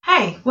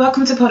Hi,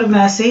 welcome to Pod of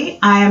Mercy.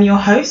 I am your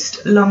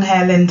host,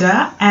 Longhair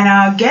Linda, and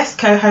our guest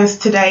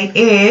co-host today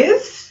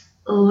is...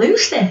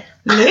 Lucy.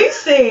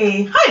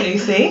 Lucy. Hi,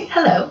 Lucy.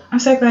 Hello. I'm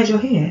so glad you're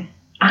here.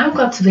 I'm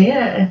glad to be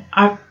here.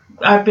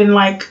 I've been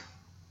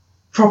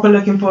proper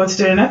looking forward to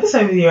doing an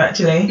episode with you,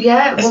 actually.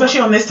 Yeah.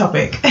 Especially on this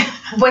topic.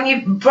 When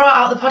you brought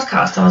out the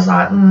podcast, I was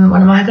like,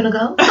 when am I going to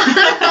go?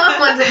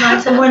 When's it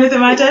my turn? When is it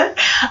my turn?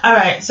 All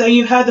right, so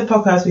you've heard the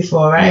podcast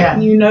before, right? Yeah.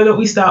 You know that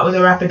we start with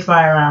a rapid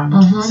fire round.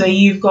 Mm-hmm. So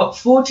you've got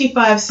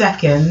 45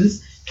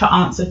 seconds to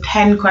answer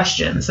 10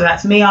 questions. So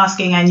that's me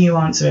asking and you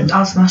answering.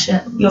 I'll smash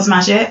it. You'll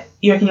smash it?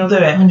 You reckon you'll do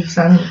it?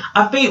 100%.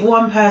 I've beat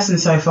one person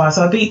so far,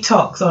 so I beat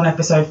Tox on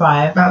episode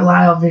 5. Well,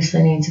 I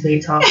obviously need to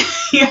beat Tom.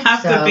 You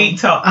have to beat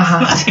Tox. I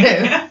have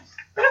to.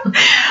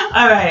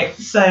 Alright,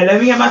 so let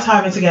me get my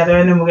timer together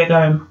and then we'll get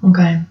going.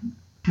 Okay.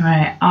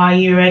 Alright, are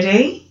you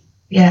ready?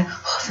 Yeah.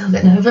 Oh, I feel a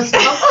bit nervous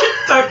now.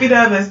 Don't be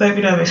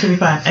nervous, you'll be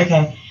fine.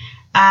 Okay.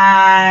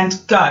 And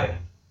go.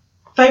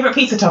 Favourite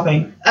pizza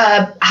topping?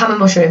 Ham and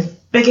mushroom.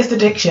 Biggest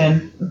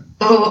addiction?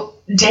 Oh,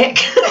 dick.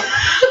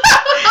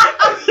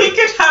 If you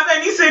could have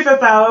any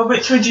superpower,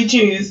 which would you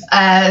choose?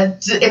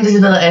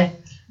 Invisibility.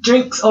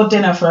 Drinks or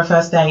dinner for a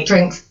first date?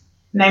 Drinks.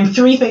 Name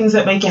 3 things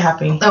that make you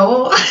happy.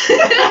 Oh.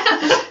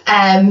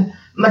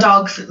 My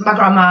dogs, my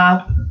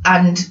grandma,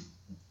 and...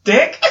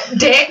 Dick?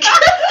 Dick.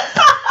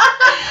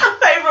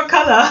 Favourite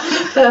colour?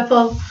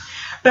 Purple.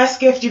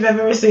 Best gift you've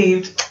ever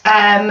received?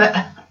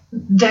 My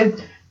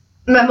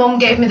mum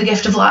gave me the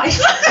gift of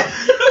life.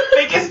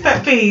 Biggest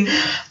pet peeve?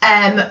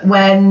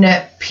 When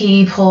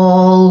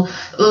people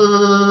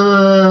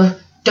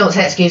don't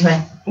say excuse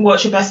me.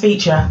 What's your best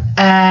feature?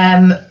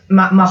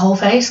 My whole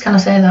face. Can I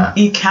say that?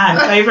 You can.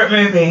 Favourite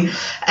movie?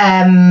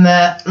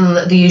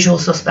 The Usual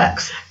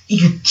Suspects.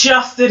 You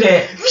just did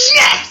it.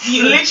 Yes!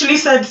 You literally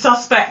said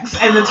Suspects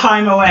and the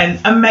timer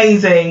went.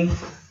 Amazing.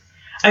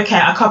 Okay,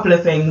 a couple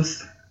of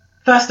things.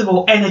 First of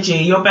all, energy.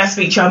 Your best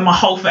feature, my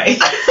whole face.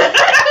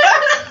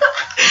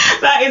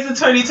 That is the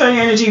 2020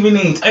 energy we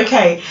need.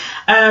 Okay.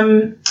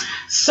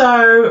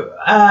 So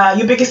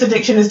your biggest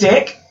addiction is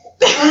dick?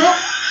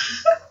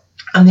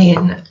 I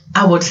mean,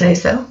 I would say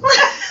so.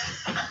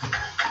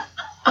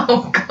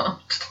 Oh, God.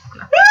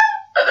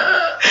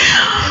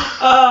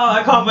 Oh,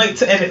 I can't wait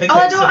to edit the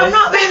clips. I'm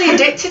not really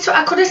addicted to it.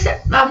 I could have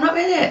said, I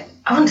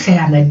wouldn't say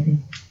I'm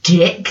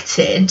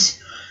addicted.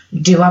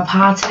 Do I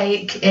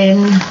partake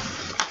in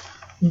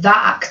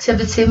that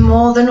activity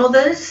more than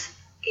others?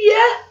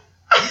 Yeah.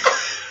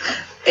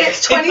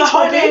 It's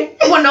 2020.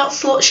 We're not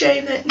slut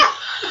shaming.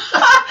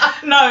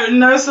 No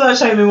slut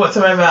shaming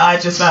whatsoever. I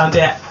just found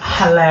it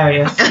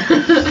hilarious.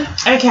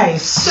 Okay,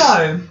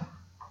 so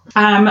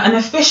an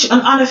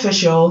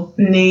unofficial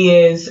New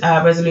Year's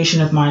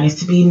resolution of mine is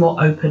to be more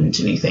open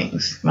to new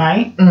things,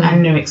 right?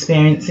 And new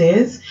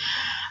experiences.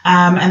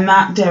 And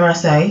that, dare I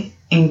say,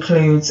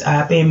 includes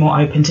being more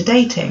open to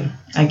dating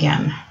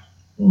again.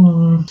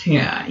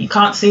 Yeah, you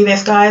can't see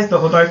this, guys,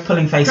 but we're both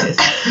pulling faces.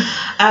 So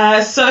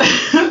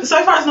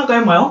far it's not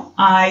going well.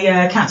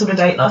 I cancelled a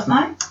date last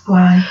night.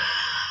 Why?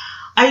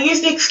 I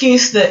used the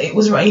excuse that it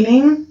was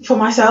raining for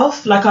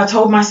myself. I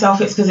told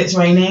myself it's because it's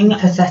raining.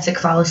 Pathetic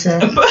fallacy.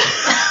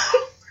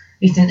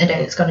 You think the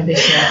date's going to be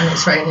shit and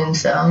it's raining,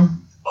 so...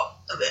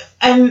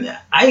 And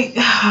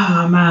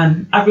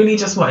I really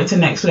just wanted to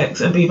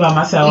Netflix and be by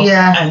myself.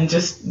 Yeah. And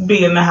just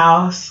be in the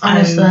house.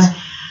 Honestly. And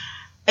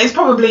it's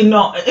not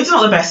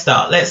the best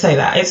start, let's say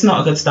that. It's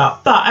not a good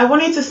start. But I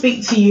wanted to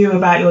speak to you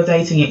about your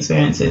dating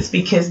experiences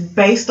because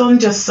based on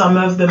just some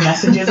of the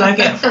messages I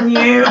get from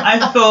you, I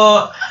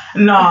thought,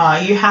 nah,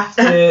 you have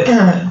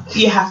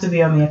to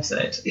be on the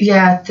episode.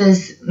 Yeah,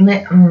 there's...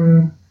 Me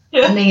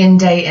and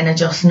dating are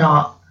just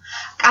not...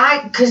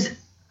 Because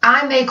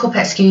I make up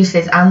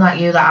excuses. I'm like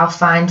you, that I'll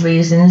find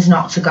reasons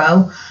not to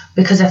go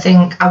because I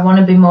think I want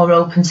to be more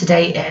open to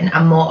dating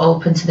and more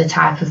open to the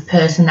type of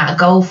person that I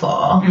go for.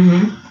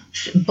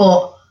 Mm-hmm.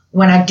 But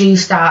when I do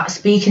start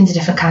speaking to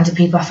different kinds of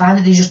people, I find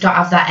that they just don't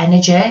have that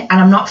energy and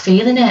I'm not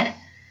feeling it.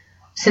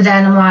 So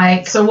then I'm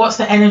like... So what's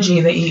the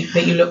energy that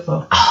you look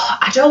for? Oh,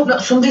 I don't know.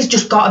 Somebody's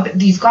just got to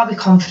be... You've got to be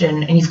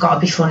confident and you've got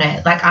to be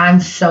funny. I'm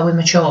so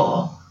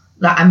immature.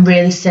 I'm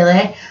really silly.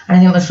 And I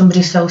think when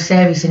somebody's so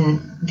serious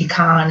and they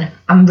can't...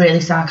 I'm really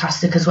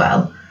sarcastic as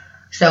well.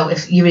 So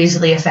if you're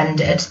easily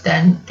offended,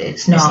 then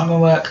it's not going to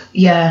work.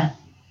 Yeah.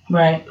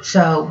 Right.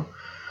 So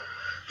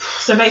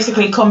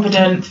basically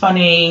confident,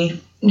 funny...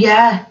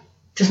 Yeah.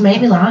 Just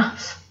make me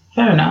laugh.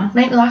 Fair enough.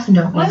 Make me laugh and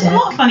don't... There's a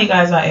lot of funny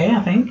guys out here,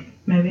 I think.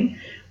 Maybe.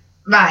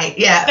 Right,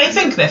 yeah. They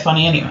think they're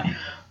funny anyway.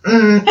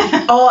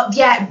 Or,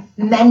 yeah,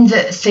 men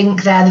that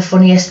think they're the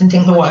funniest and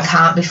think they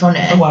can't be funny.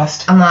 The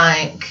worst. I'm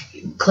like...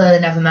 Clearly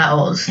never met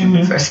us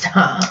for a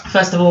start.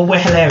 First of all, we're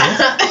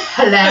hilarious.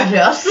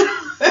 Hilarious.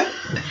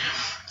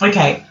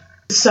 Okay,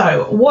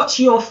 so what's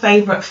your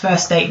favourite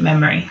first date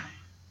memory?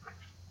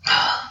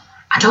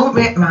 I don't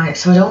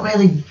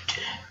really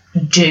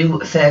do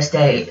first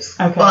dates.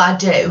 Okay. Well, I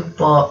do,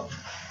 but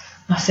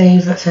my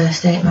favourite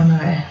first date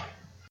memory.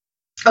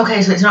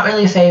 Okay, so it's not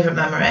really a favourite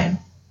memory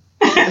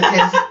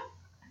because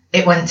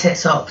it went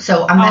tits up.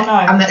 So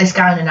I met this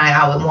guy on a night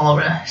out in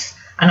Walrus,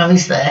 and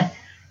obviously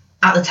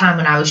at the time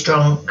when I was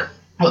drunk.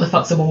 What the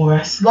fuck's a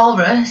Walrus?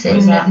 Walrus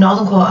in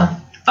Northern Quarter.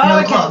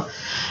 Okay. Club.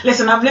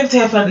 Listen, I've lived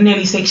here for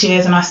nearly 6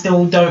 years and I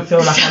still don't feel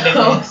like I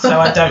live here, so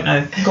I don't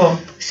know. Go on.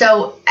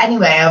 So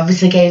anyway, I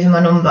obviously gave him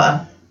my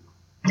number,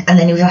 and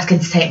then he was asking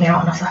to take me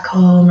out, and I was like,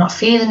 oh, I'm not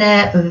feeling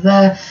it, blah, blah,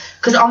 blah.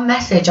 Because on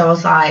message I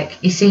was like,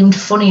 he seemed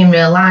funny in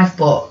real life,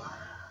 but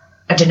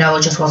I don't know,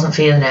 I just wasn't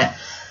feeling it.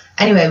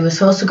 Anyway, we were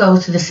supposed to go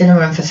to the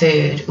cinema for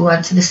food. We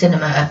went to the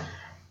cinema,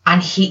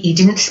 and he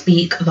didn't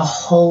speak the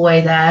whole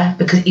way there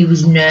because he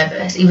was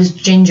nervous. He was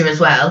ginger as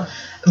well,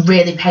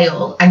 really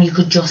pale, and you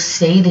could just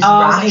see this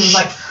rash, he was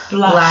like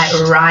flushed,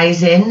 like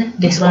rising,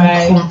 this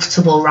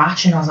uncomfortable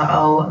rash, and I was like,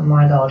 oh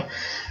my god.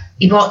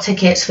 He bought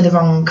tickets for the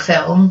wrong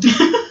film,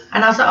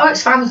 and I was like, oh,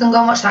 it's fine, we can go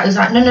and watch that. He was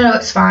like, no,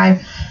 it's fine.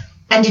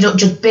 Ended up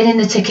just binning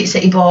the tickets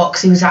that he bought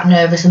because he was that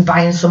nervous and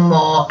buying some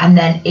more, and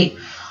then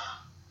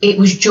it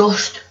was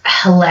just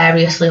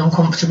hilariously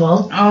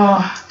uncomfortable.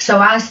 Oh. So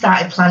I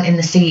started planting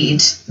the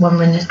seed when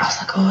I was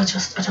like, oh,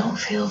 I don't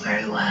feel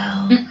very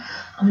well.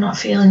 I'm not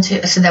feeling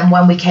too. So then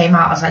when we came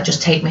out, I was like,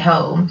 just take me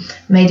home.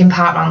 Made him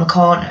park around the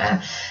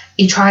corner.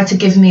 He tried to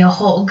give me a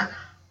hug.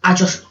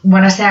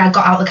 When I say I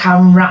got out the car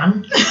and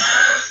ran,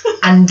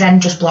 and then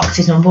just blocked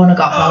his number when I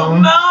got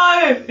home.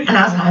 No! And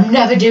I was like, I'm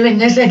never doing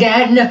this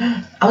again.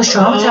 I was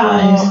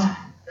traumatised. Oh.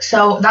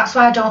 So that's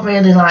why I don't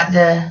really like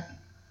the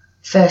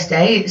first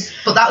dates.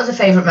 But that was a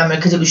favourite memory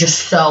because it was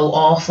just so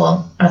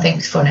awful. And I think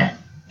it's funny.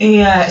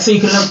 Yeah, so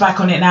you can look back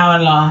on it now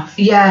and laugh.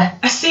 Yeah.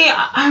 See,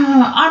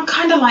 I'm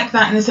kind of like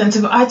that in the sense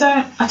of I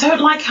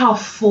don't like how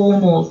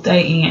formal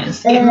dating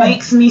is. It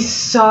makes me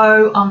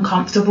so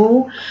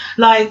uncomfortable.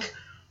 Like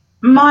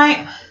so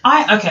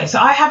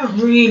I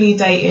haven't really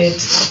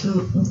dated.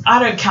 I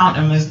don't count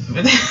them as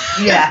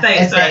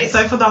dates, right?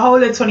 So for the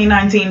whole of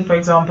 2019, for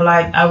example,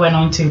 I went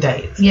on 2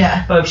 dates.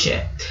 Yeah. Both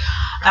shit.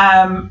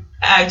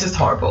 Just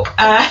horrible.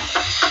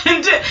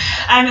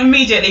 And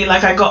immediately,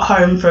 like, I got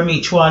home from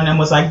each one and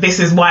was like, this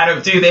is why I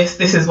don't do this.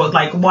 This is what,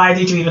 like, why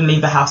did you even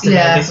leave the house today?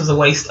 Yeah. This was a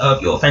waste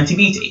of your Fenty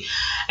Beauty.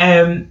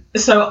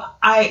 So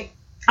I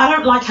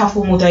don't like how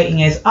formal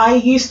dating is. I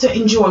used to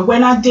enjoy,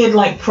 when I did,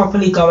 like,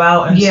 properly go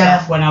out and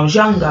stuff when I was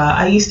younger,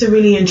 I used to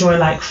really enjoy,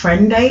 like,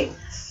 friend dates.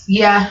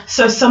 Yeah.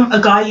 So a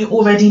guy you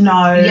already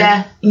know.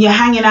 Yeah. And you're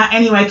hanging out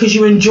anyway because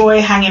you enjoy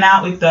hanging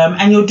out with them,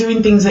 and you're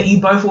doing things that you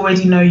both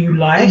already know you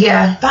like.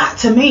 Yeah. That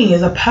to me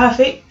is a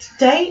perfect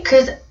date.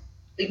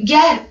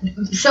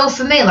 So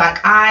for me, like,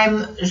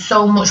 I'm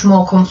so much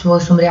more comfortable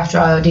with somebody after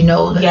I already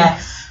know them.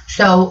 Yes.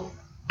 So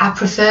I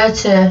prefer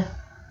to,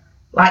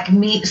 like,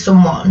 meet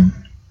someone,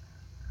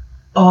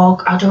 or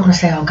I don't want to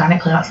say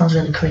organically, that sounds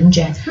really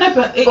cringy. No,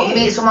 but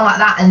meet someone like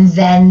that, and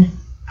then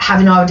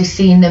having already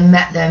seen them,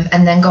 met them,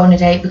 and then go on a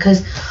date,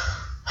 because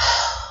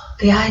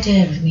the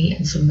idea of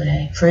meeting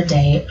somebody for a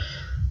date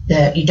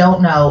that you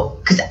don't know,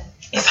 because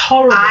it's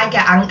horrible. I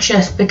get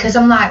anxious because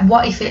I'm like,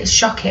 what if it's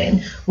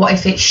shocking? What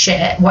if it's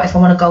shit? What if I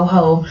want to go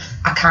home?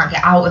 I can't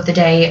get out of the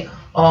date.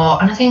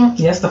 And I think,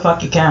 yes, the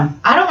fuck you can.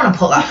 I don't want to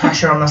put that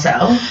pressure on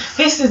myself.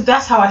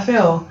 That's how I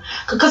feel,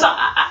 because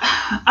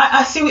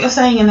I see what you're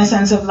saying in the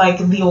sense of, like,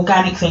 the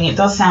organic thing. It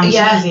does sound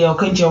cheesy or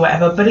cringy or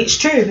whatever, but it's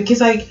true, because,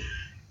 like,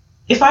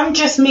 if I'm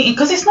just meeting,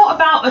 because it's not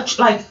about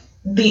like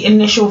the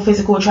initial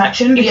physical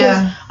attraction, because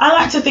I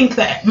like to think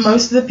that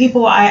most of the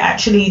people I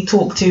actually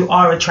talk to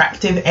are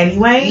attractive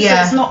anyway. So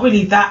it's not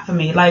really that for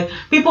me. Like,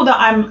 people that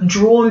I'm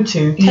drawn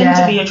to tend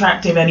to be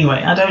attractive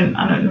anyway. I don't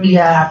really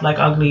have, like,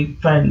 ugly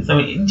friends. I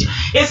mean,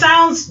 it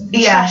sounds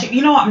attractive,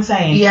 you know what I'm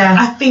saying? Yeah.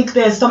 I think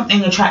there's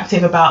something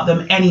attractive about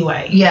them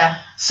anyway.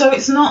 Yeah. So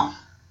it's not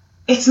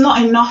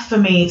enough for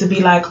me to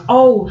be like,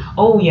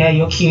 oh yeah,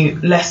 you're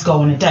cute, let's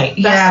go on a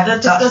date.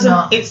 That just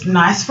doesn't. It's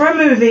nice for a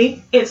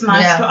movie. It's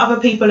nice for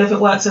other people if it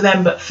works for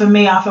them. But for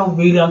me, I feel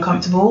really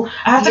uncomfortable.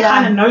 I have to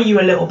kind of know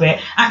you a little bit,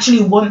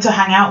 actually want to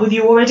hang out with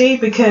you already,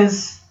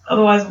 because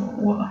otherwise,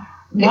 why?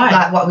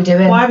 Like, what are we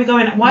doing? Why are we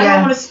going? Why do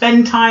I want to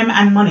spend time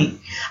and money?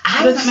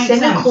 I'm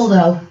cynical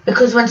though,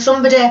 because when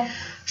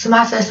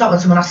my first thought when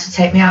someone has to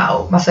take me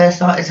out, my first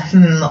thought is,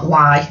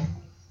 why?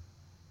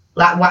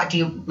 Like, what do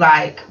you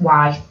like?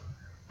 Why?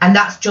 And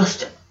that's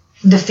just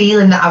the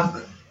feeling that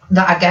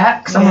I get,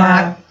 because I'm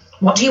like,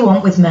 what do you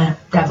want with me,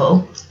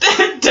 devil?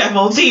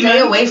 Devil, demon. Stay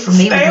away from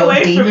me with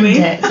your demon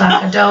dicks.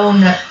 Like, I don't.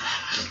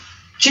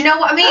 Do you know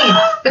what I mean?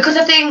 Because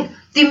I think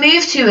they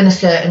move to you in a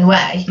certain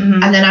way,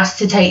 and then ask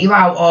to take you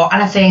out,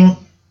 and I think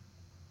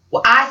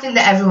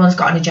that everyone's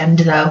got an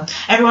agenda though.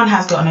 Everyone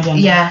has got an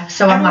agenda. Yeah,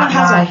 so everyone I'm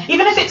like, why?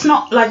 Even if it's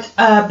not like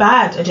a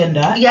bad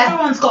agenda,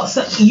 everyone's got.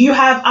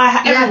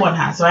 Everyone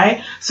has,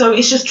 right? So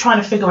it's just trying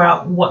to figure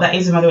out what that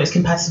is and whether it's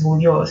compatible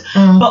with yours.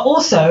 But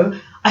also,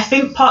 I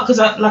think because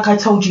like I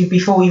told you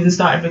before we even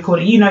started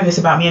recording, you know this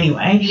about me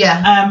anyway.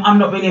 Yeah. I'm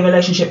not really a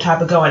relationship type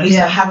of girl. At least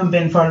I haven't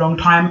been for a long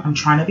time. I'm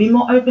trying to be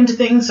more open to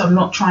things. So I'm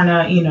not trying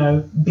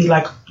to, be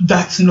like,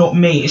 that's not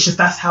me. It's just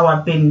that's how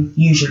I've been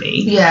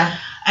usually. Yeah.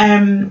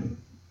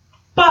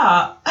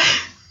 But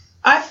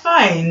I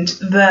find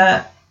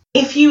that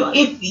if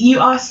you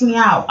ask me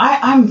out,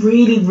 I'm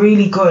really,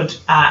 really good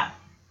at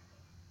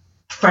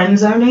friend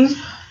zoning.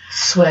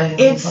 Swear.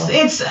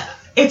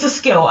 It's a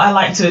skill. I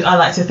like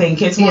to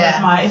think it's one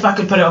of my. If I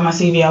could put it on my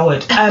CV, I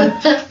would.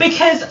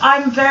 Because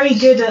I'm very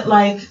good at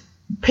like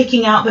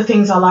picking out the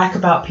things I like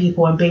about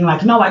people and being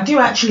like, no, I do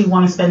actually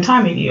want to spend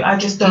time with you. I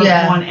just don't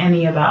want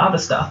any of that other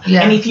stuff.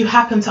 Yeah. And if you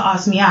happen to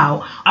ask me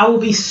out, I will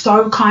be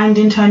so kind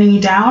in turning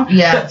you down.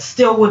 Yeah. But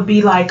still would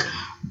be like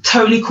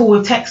totally cool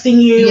with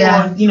texting you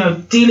or, you know,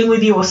 dealing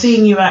with you or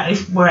seeing you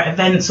if we're at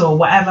events or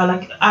whatever.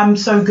 Like, I'm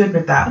so good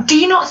with that. Do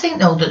you not think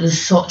though that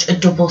there's such a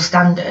double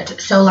standard?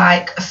 So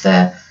like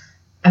the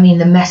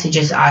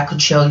messages that I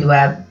could show you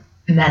where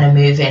men are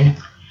moving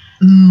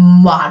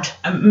mad.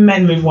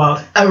 Men move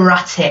wild.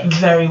 Erratic.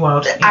 Very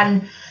wild. Yeah.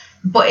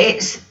 But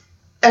it's,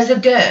 as a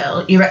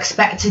girl, you're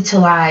expected to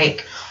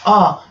like,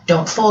 oh,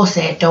 don't force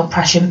it, don't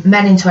pressure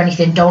men into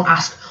anything, don't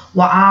ask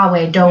what are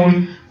we,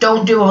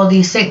 don't do all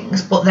these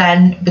things. But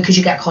then because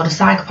you get called a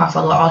psychopath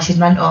or like, oh, she's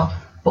mental.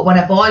 But when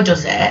a boy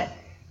does it,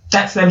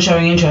 that's them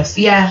showing interest.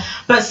 Yeah.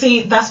 But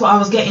see, that's what I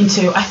was getting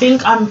to. I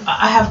think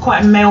I have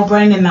quite a male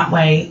brain in that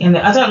way.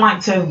 I don't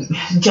like to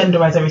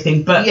genderize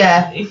everything, but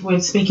if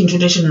we're speaking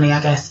traditionally,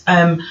 I guess,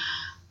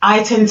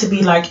 I tend to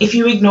be like, if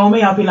you ignore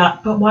me, I'll be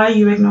like, but why are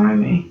you ignoring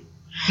me?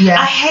 Yeah.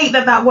 I hate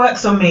that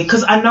works on me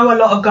because I know a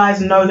lot of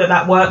guys know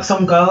that works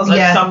on girls,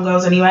 like some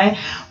girls anyway.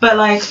 But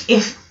like,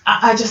 if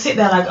I just sit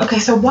there like, okay,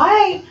 so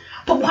why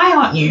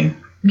aren't you?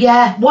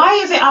 Yeah. Why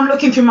is it I'm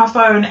looking through my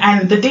phone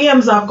and the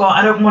DMs I've got,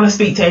 I don't want to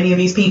speak to any of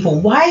these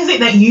people? Why is it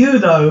that you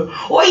though,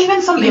 or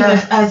even something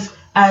as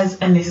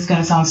and this is going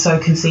to sound so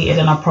conceited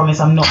and I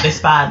promise I'm not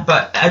this bad,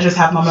 but I just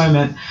have my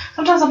moment.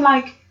 Sometimes I'm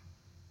like,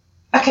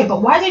 okay,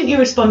 but why didn't you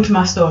respond to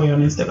my story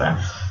on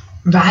Instagram?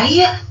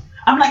 Right.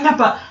 I'm like, no,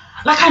 but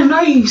like I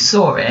know you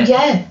saw it.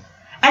 Yeah.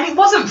 And it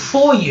wasn't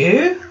for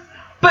you.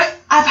 But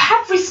I've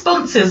had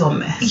responses on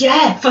this.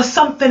 Yeah. For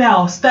something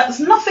else that's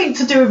nothing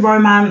to do with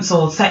romance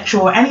or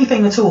sexual or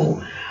anything at all.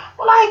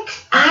 Like,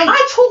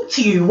 I talked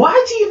to you.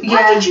 Why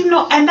did you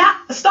not? And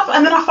that stuff.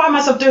 And then I find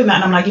myself doing that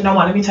and I'm like, you know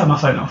what? Let me turn my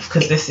phone off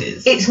because this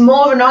is. It's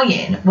more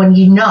annoying when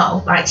you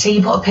know, like, say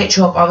you put a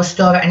picture up or a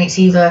story and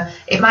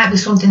it might be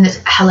something that's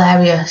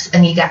hilarious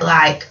and you get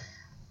like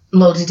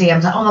loads of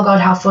DMs like, oh my God,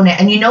 how funny.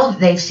 And you know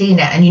that they've seen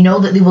it and you know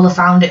that they will have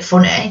found it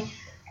funny.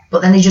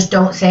 But then they just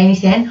don't say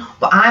anything.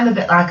 But I'm a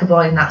bit like a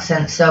boy in that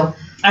sense. So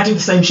I do the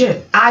same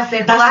shit. I've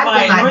been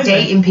like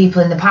dating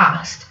people in the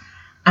past,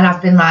 and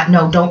I've been like,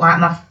 no, don't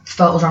like my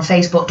photos on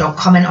Facebook. Don't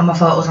comment on my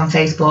photos on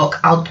Facebook.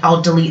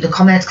 I'll delete the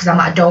comments because I'm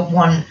like, I don't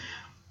want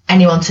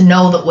anyone to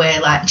know that we're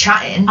like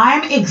chatting.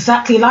 I'm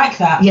exactly like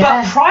that.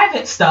 Yeah. But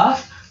private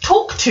stuff,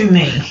 talk to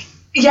me.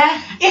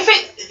 Yeah.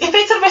 If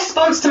it's a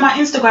response to my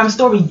Instagram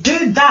story,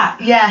 do that.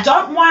 Yeah.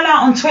 Don't whine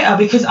out on Twitter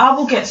because I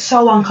will get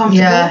so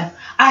uncomfortable. Yeah.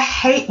 I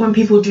hate when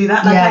people do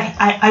that. Like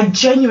I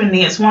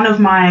genuinely, it's one of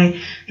my,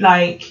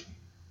 like,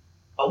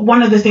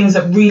 one of the things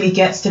that really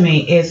gets to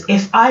me is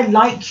if I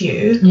like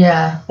you,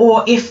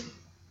 or if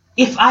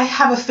I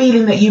have a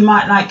feeling that you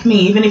might like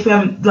me, even if we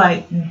haven't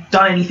like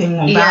done anything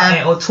about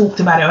it or talked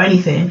about it or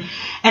anything,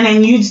 and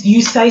then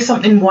you say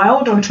something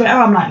wild on Twitter,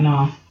 I'm like,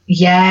 no.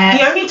 Yeah.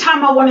 The only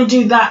time I want to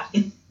do that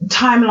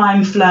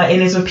timeline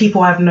flirting is with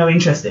people I have no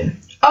interest in.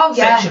 Oh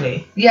yeah.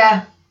 Sexually.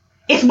 Yeah.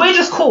 If we're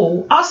just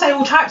cool, I'll say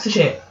all types of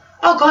shit.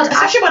 Oh God.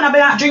 Especially when I've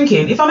been out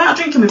drinking. If I'm out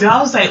drinking with you,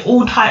 I'll say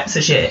all types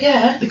of shit.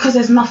 Yeah. Because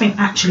there's nothing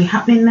actually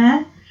happening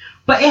there.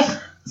 But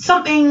if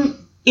something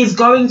is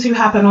going to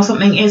happen or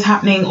something is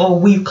happening or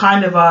we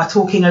kind of are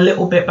talking a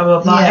little bit, blah,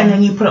 blah, blah, and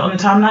then you put it on the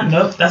timeline,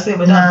 nope, that's it,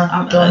 we're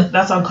done.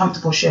 That's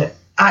uncomfortable shit.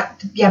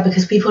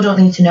 Because people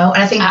don't need to know.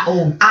 And I think at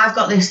all. I've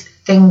got this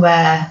thing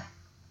where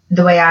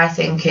the way I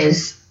think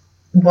is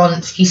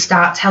once you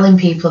start telling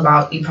people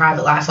about your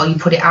private life or you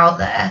put it out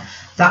there,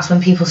 that's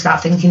when people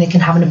start thinking they can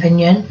have an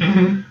opinion.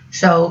 Mm-hmm.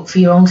 So for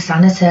your own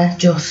sanity,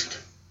 just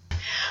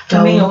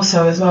don't. For me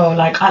also as well,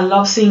 like I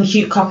love seeing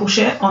cute couple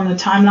shit on the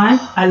timeline.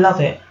 I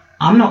love it.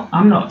 I'm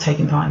not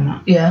taking part in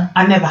that. Yeah.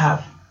 I never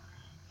have.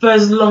 For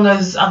as long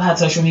as I've had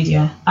social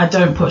media, I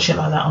don't put shit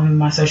like that on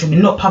my social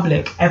media. Not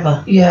public,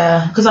 ever.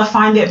 Yeah. Because I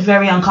find it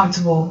very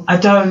uncomfortable. I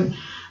don't,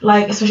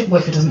 like, especially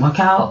what if it doesn't work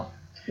out?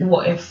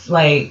 What if,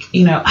 like,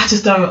 you know, I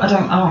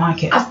don't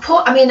like it. I've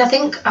put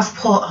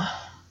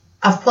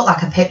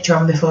like a picture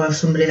on before of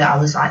somebody that I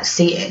was, like,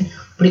 seeing,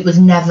 but it was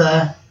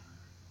never,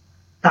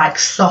 like,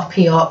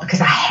 soppy up because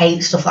I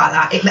hate stuff like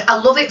that. I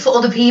love it for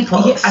other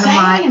people. Yeah, and same.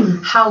 I'm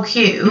like, how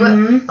cute.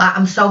 Mm-hmm. Like,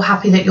 I'm so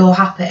happy that you're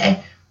happy.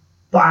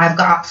 But I've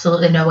got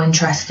absolutely no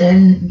interest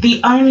in.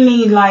 The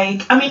only,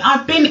 like, I mean,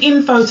 I've been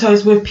in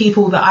photos with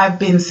people that I've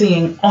been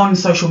seeing on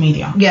social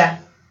media. Yeah.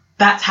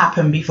 That's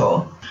happened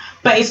before.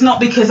 But it's not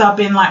because I've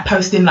been, like,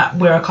 posting that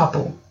we're a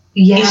couple.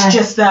 Yeah. It's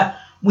just that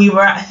we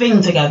were at a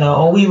thing together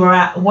or we were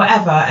at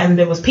whatever and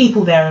there was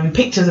people there and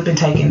pictures have been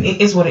taken. It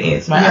is what it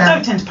is, right? Yeah. I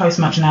don't tend to post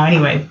much now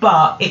anyway,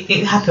 but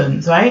it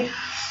happens, right?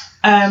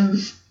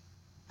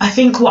 I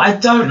think what I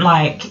don't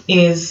like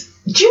is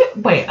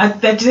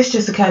This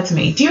just occurred to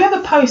me. Do you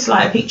ever post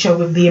like a picture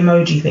with the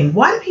emoji thing?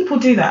 Why do people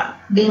do that?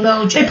 The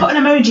emoji. They put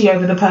an emoji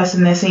over the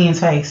person they're seeing's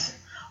face.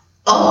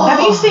 Oh,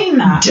 have you seen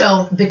that?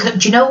 Don't, because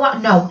do you know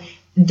what? No,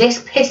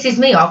 this pisses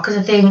me off because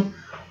I think,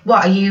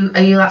 what are you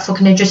like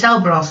fucking Idris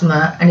Elba or something?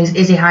 And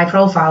is he high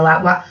profile?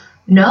 Like what?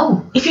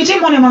 No. If you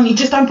didn't want him on, you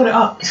just don't put it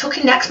up. It's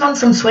fucking next man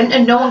from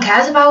Swinton. No one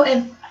cares about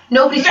him.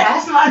 Nobody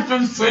cares. Next man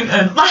from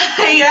Swinton. Like,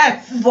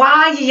 yes.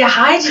 Why are you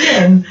hiding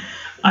him?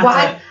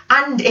 Why? Don't.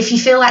 And if you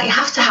feel like you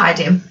have to hide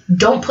him,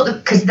 don't put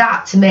because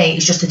that to me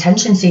is just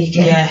attention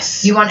seeking.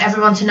 Yes. You want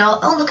everyone to know.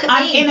 Oh, look at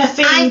I'm me. in a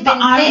thing, I've but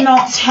been I'm picked.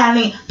 not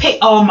telling.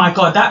 Oh my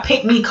god, that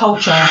pick me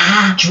culture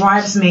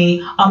drives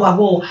me up a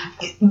wall.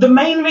 The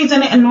main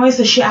reason it annoys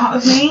the shit out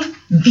of me,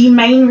 the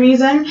main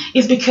reason,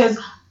 is because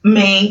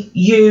me,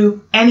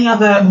 you, any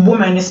other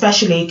woman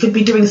especially, could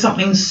be doing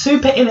something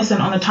super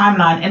innocent on the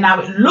timeline, and now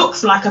it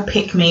looks like a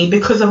pick me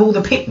because of all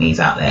the pick me's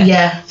out there.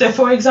 Yeah. So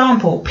for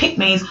example, pick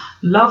me's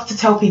love to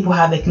tell people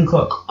how they can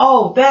cook.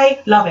 Oh,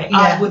 they love it. Yeah.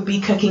 I would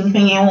be cooking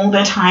thingy all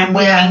the time,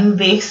 wearing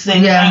this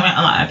and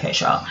I'm like, okay,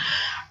 sure.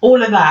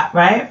 All of that,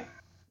 right?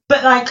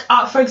 But like,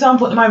 for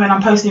example, at the moment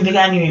I'm posting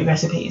veganuary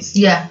recipes.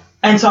 Yeah.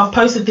 And so I've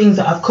posted things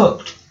that I've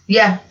cooked.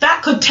 Yeah.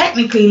 That could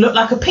technically look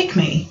like a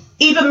pick-me,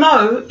 even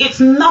though it's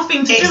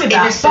nothing to do with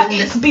that. But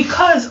it's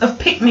because of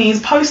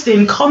pick-me's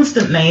posting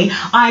constantly,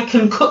 I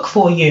can cook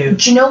for you.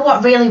 Do you know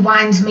what really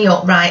winds me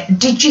up, right?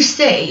 Did you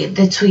see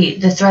the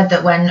thread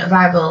that went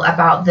viral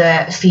about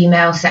the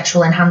female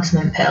sexual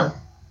enhancement pill?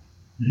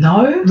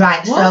 No.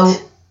 Right, What?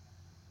 so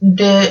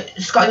the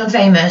Scott Young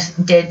Famous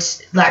did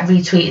like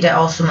retweeted it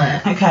or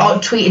something. Okay. Or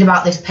tweeted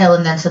about this pill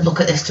and then said,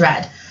 look at this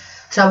thread.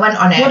 So I went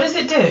on it. What does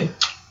it do?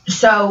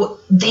 So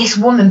this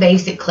woman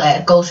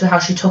basically goes through how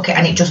she took it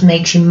and it just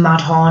makes you mad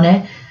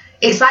horny.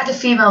 It's like the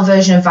female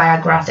version of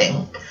Viagra, I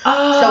think.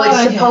 Oh, So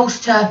it's okay.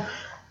 supposed to,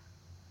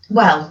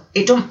 well,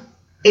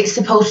 it's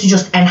supposed to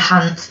just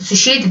enhance. So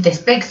she did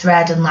this big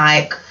thread and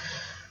like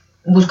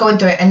was going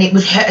through it, and it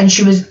was her, and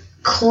she was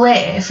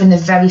clear from the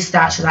very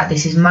start. She was like,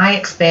 this is my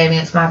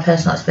experience, my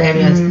personal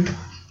experience.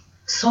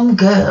 Some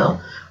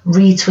girl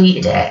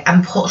retweeted it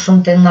and put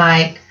something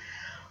like,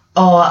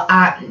 oh,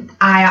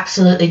 I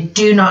absolutely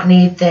do not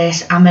need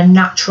this. I'm a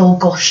natural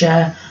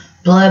gusher,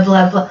 blah,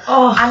 blah, blah.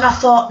 Oh. And I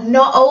thought,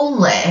 not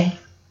only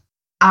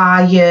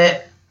are you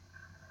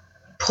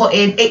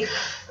putting it,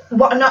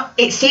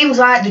 it seems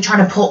like they're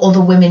trying to put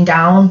other women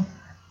down.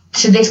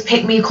 To this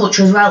pick-me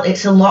culture as well,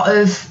 it's a lot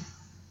of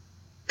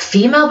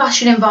female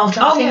bashing involved.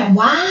 I think, yeah.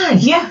 why?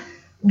 Yeah.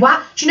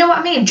 Why? Do you know what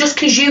I mean? Just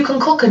because you can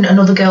cook and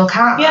another girl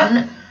can't.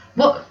 Yeah.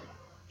 But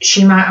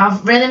she might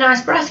have really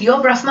nice breath.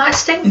 Your breath might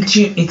stink.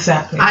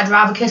 Exactly. I'd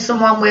rather kiss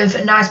someone with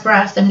a nice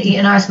breath than eat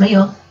a nice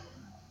meal.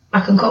 I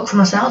can cook for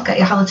myself. Get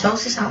your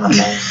halitosis out of my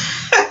face.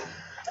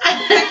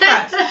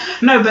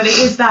 No, but it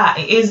is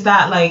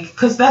that like,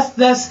 because that's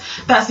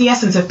the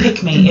essence of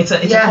pick me. It's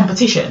a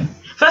competition.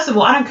 First of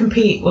all, I don't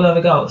compete with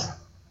other girls,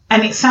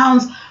 and it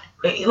sounds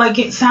like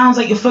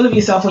you're full of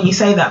yourself when you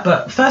say that.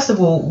 But first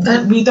of all,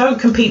 we don't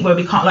compete where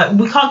we can't. Like,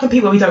 we can't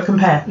compete where we don't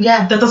compare.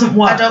 Yeah, that doesn't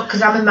work. I don't,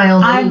 because I'm in my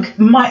own league.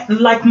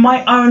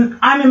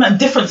 I'm in a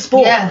different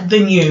sport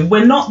than you.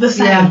 We're not the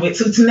same. Yeah.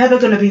 It's never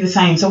going to be the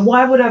same. So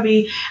why would I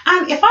be?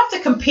 And if I have to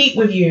compete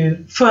with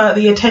you for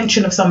the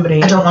attention of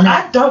somebody, I don't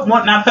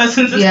want that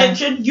person's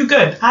attention. You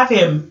good? Have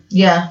him.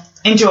 Yeah.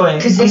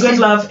 Enjoy.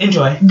 Love.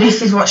 Enjoy.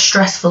 This is what's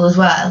stressful as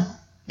well,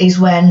 is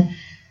when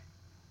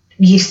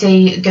you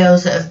see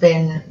girls that have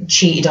been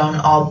cheated on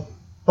or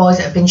boys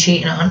that have been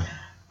cheated on,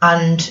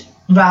 and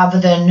rather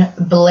than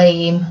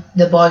blame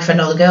the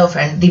boyfriend or the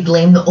girlfriend, they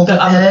blame the other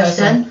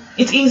person.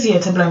 It's easier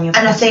to blame your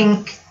person. And I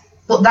think,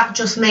 but that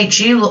just makes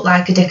you look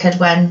like a dickhead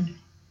when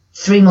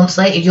 3 months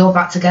later you're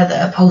back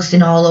together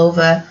posting all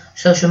over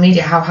social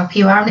media how happy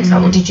you are, and it's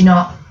like, well, did you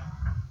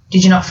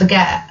not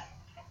forget?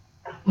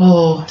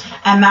 Oh.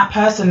 And that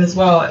person as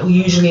well,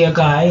 usually a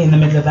guy in the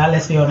middle of that,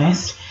 let's be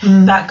honest,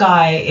 that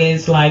guy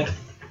is like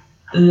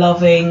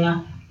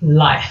loving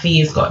life. He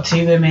has got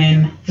 2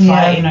 women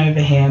fighting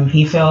over him.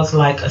 He feels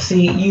like,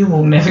 see, you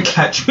will never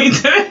catch me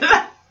doing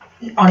that.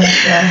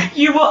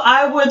 Honestly. You will.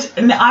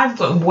 I've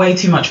got way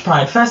too much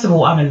pride. First of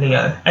all, I'm a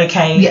Leo,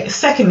 okay? Yeah.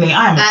 Secondly,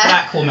 I am a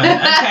black woman, okay?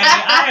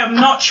 I am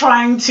not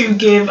trying to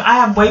give, I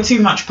have way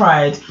too much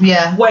pride.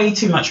 Yeah. Way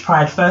too much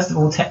pride, first of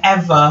all, to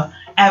ever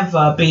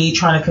be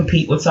trying to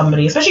compete with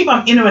somebody, especially if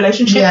I'm in a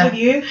relationship with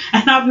you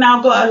and I've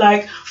now got to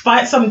like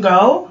fight some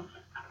girl.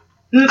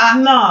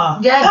 Nah.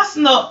 Yeah. That's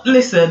not,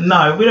 listen,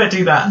 no, we don't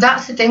do that.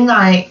 That's the thing,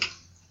 like,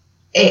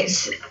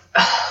 it's...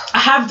 I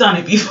have done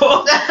it before.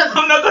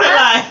 I'm not gonna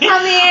lie.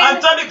 I mean,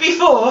 I've done it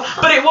before,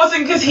 but it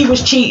wasn't because he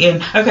was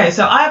cheating. Okay,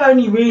 so I've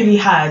only really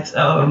had,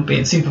 I'm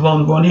being super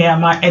vulnerable on here, I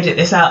might edit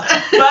this out,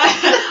 but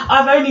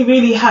I've only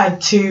really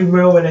had 2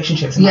 real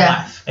relationships in my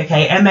life,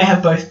 okay, and they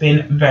have both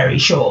been very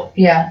short.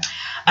 Yeah.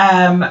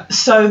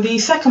 So the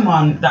second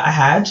one that I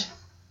had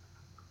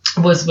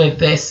was with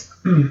this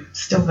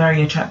still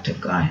very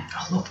attractive guy.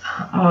 I love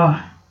that.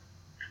 Oh,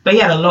 but he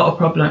had a lot of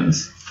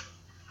problems.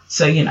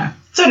 So, you know,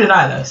 So did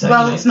I, though. So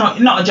Well, it's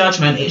not a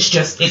judgment. It's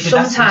just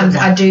sometimes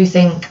I do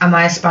think, am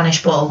I a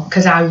Spanish bull?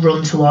 Because I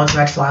run towards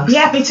red flags.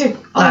 Yeah, me too.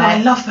 Oh,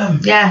 I love them.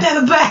 Yeah,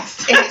 they're the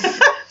best.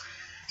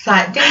 It's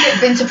like, ding,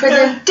 been to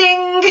prison,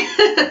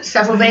 ding.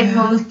 Several baby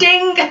mums,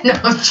 ding. No,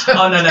 I'm joking.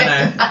 Oh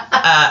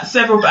no.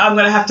 Several. I'm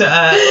gonna have to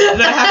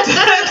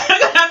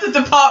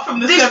depart from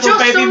the several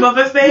baby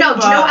mothers thing. No,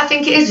 do you know what I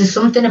think it is? There's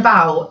something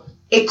about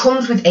it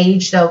comes with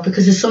age though,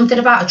 because there's something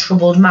about a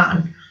troubled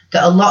man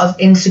that a lot of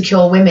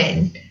insecure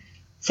women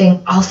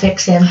think, I'll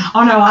fix him.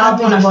 Oh no, I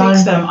don't want to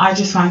fix them. I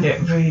just find it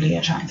really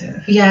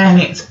attractive. Yeah.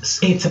 And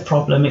it's a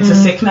problem. It's a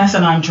sickness,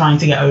 and I'm trying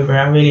to get over it.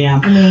 I really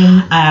am.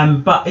 I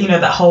mean, but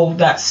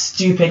that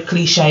stupid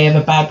cliche of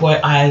a bad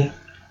boy,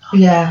 who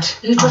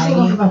doesn't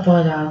love a bad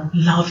boy though?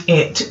 Love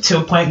it to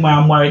a point where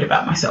I'm worried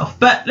about myself.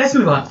 But let's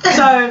move on.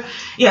 So I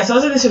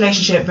was in this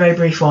relationship, very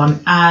brief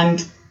one,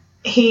 and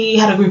he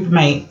had a group of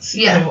mates.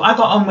 Yeah. So I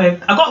got on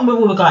with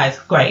all the guys,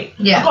 great.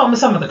 Yeah. I got on with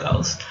some of the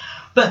girls.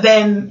 But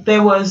then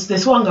there was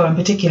this one girl in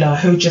particular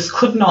who just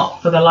could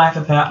not, for the life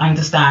of her,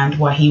 understand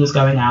why he was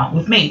going out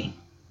with me,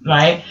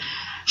 right?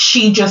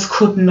 She just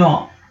could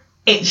not.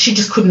 She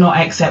just could not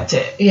accept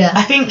it. Yeah.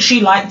 I think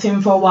she liked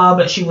him for a while,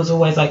 but she was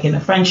always like in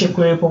a friendship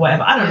group or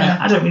whatever. I don't know.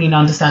 I don't really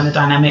understand the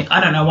dynamic. I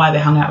don't know why they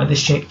hung out with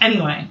this chick.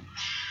 Anyway,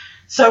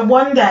 so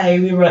one day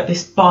we were at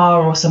this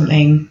bar or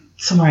something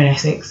somewhere in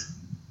Essex,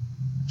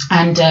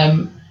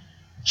 and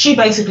she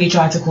basically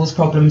tried to cause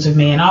problems with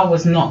me, and I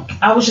was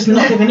just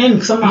not giving in,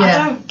 because I'm like,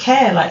 I don't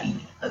care.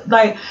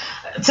 Like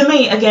to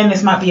me, again,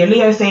 this might be a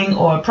Leo thing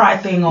or a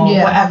pride thing or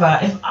whatever.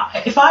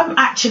 If I'm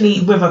actually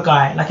with a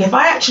guy, like if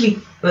I actually,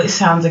 it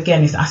sounds,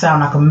 again, I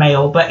sound like a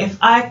male, but if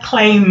I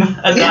claim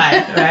a guy,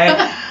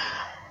 right,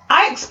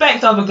 I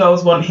expect other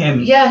girls want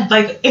him. Yeah.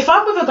 Like if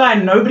I'm with a guy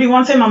and nobody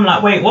wants him, I'm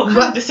like, wait, what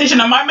kind of decision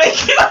am I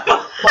making?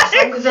 What's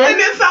wrong with him? And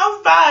it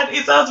sounds bad.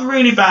 It sounds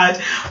really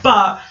bad,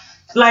 but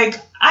like,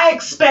 I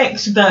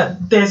expect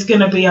that there's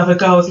going to be other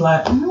girls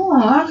like,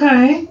 oh,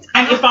 okay.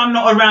 And if I'm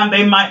not around,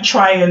 they might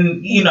try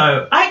and,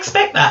 I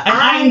expect that. And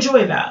I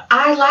enjoy that.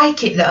 I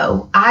like it,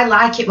 though. I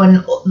like it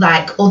when,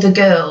 like, other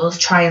girls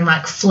try and,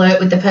 like, flirt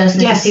with the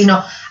person in the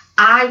casino.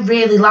 I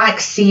really like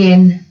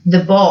seeing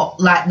the boy,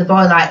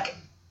 like,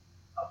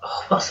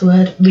 what's the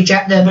word?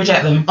 Reject them.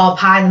 Or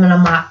pie them, and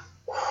I'm like,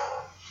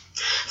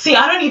 see,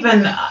 I don't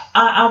even,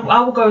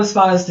 I will go as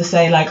far as to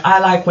say, like, I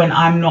like when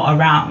I'm not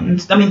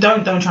around. I mean,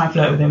 don't try and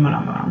flirt with him when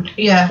I'm around.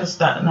 Yeah. Because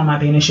that might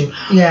be an issue.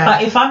 Yeah.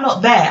 But if I'm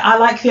not there, I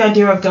like the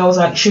idea of girls,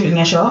 like, shooting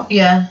their shot.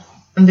 Yeah.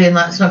 And being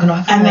like, it's not going to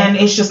happen. And then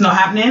it's just not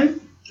happening.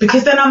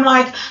 Because then I'm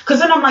like,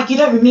 you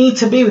don't need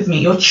to be with me.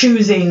 You're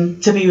choosing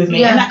to be with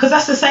me. Yeah. Because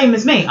that's the same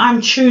as me. I'm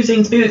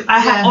choosing to be with, I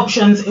have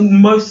options,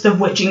 most of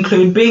which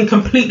include being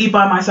completely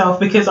by myself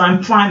because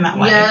I'm fine that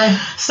way. Yeah.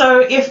 So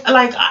if,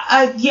 like,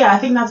 I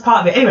think that's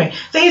part of it. Anyway,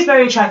 so he's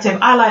very attractive.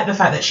 I like the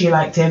fact that she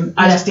liked him.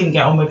 I just didn't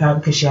get on with her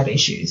because she had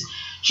issues.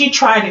 She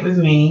tried it with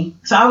me.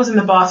 So I was in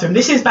the bathroom.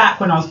 This is back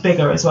when I was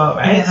bigger as well,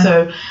 right? Yeah.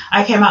 So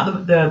I came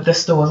out the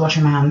store, I was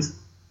washing my hands.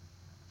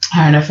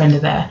 Her and her friend are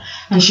there.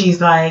 And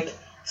she's like,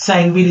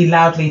 saying really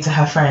loudly to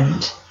her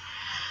friend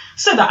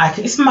so that I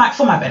could, it's for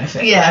my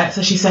benefit. Yeah. Right?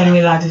 So she's saying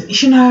really loudly,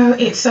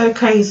 it's so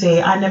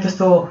crazy. I never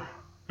thought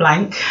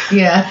blank.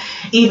 Yeah.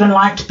 Even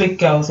liked big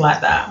girls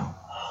like that.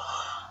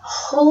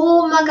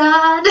 Oh my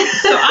God.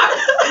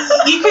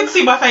 So you could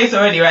see my face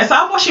already, right? So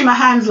I'm washing my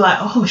hands like,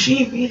 oh,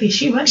 she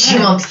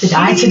wants to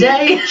die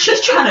today.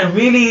 She's trying to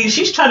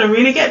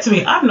really get to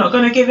me. I'm not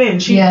going to give in.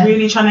 She's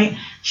really trying to,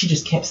 she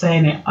just kept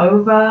saying it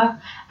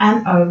over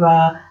and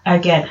over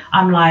again.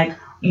 I'm like,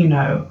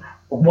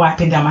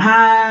 wiping down my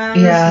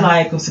hands,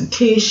 like with some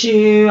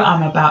tissue.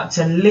 I'm about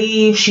to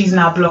leave. She's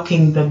now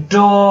blocking the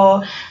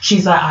door.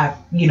 She's like,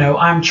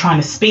 I'm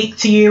trying to speak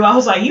to you. I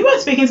was like, you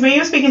weren't speaking to me. You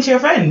were speaking to your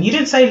friend. You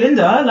didn't say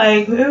Linda.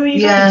 Like, who are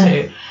you talking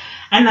to?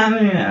 And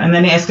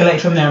then it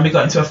escalated from there, and we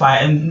got into a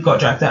fight and got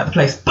dragged out of the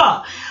place.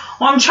 But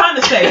what I'm trying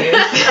to say is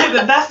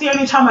that that's the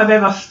only time I've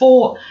ever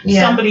fought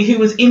somebody who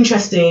was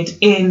interested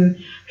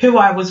in who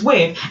I was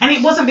with. And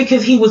it wasn't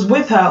because he was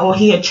with her or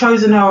he had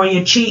chosen her or he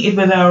had cheated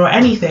with her or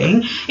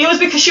anything. It was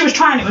because she was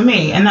trying it with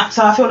me. And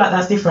so I feel like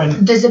that's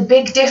different. There's a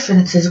big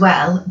difference as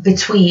well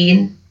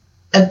between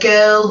a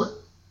girl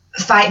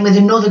fighting with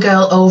another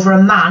girl over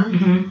a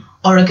man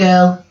or a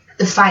girl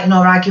fighting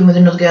or arguing with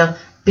another girl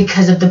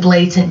because of the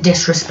blatant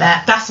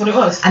disrespect. That's what it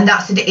was. And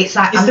it's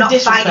like, I'm not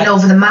fighting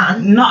over the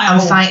man. Not at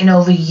all. I'm fighting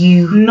over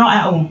you. Not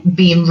at all.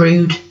 Being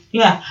rude.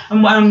 Yeah,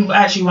 and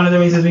actually one of the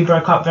reasons we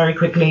broke up very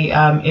quickly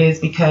is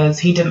because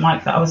he didn't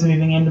like that I was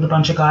moving in with a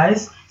bunch of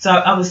guys. So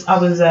I was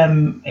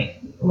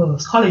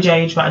college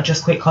age, but I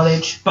just quit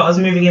college. But I was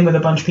moving in with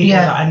a bunch of people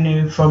that I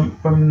knew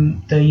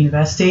from the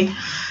university,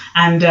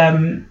 and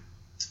I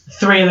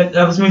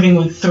was moving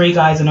with 3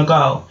 guys and a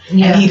girl,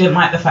 and he didn't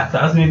like the fact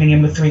that I was moving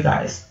in with 3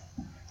 guys.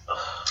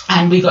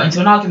 And we got into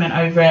an argument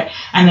over it,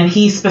 and then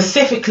he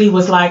specifically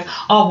was like,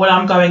 oh, well,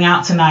 I'm going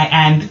out tonight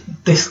and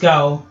this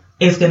girl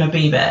is going to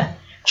be there,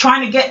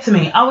 trying to get to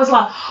me. I was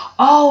like,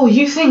 oh,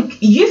 you think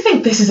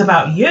this is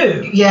about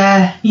you?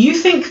 Yeah. You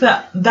think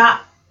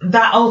that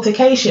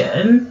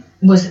altercation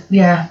was,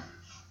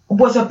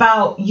 was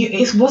about you.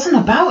 It wasn't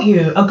about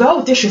you. A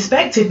girl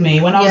disrespected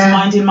me when I was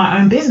minding my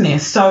own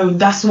business. So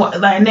that's what.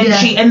 Like,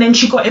 and then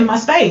she got in my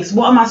space.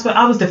 What am I supposed?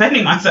 I was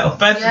defending myself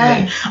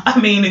personally. Yeah. I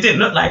mean, it didn't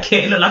look like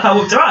it. It looked like I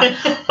walked around,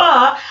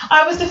 but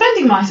I was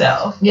defending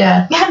myself.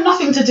 Yeah. It had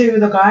nothing to do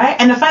with the guy,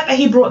 and the fact that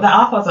he brought that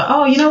up, I was like,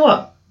 oh, you know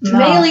what? No.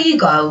 Male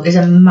ego is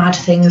a mad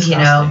thing. Disgusting.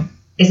 You know.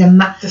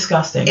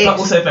 Disgusting, but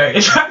also very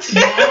attractive.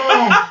 Yeah.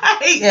 I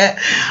hate it.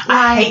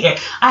 I hate it.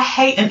 I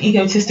hate an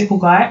egotistical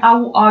guy. I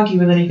will argue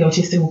with an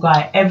egotistical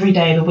guy every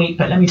day of the week,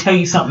 but let me tell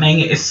you something,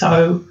 it is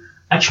so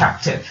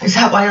attractive. Is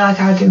that why you like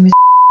arguing with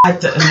I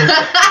don't know.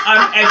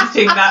 I'm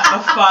editing that the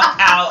fuck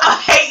out.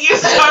 I hate you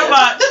so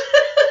much.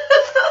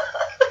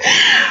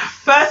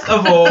 First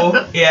of all,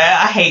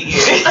 I hate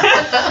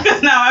you.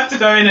 Because now I have to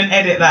go in and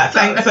edit that.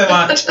 Thanks so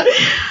much.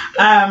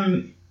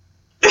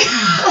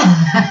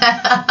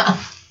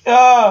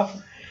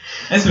 Oh,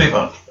 let's move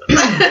on.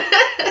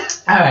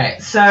 All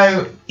right,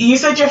 so you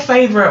said your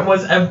favourite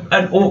was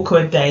an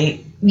awkward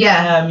date.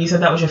 Yeah. You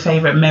said that was your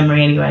favourite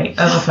memory anyway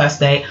of a first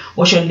date.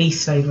 What's your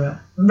least favourite?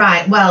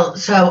 Right, well,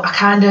 so I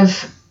kind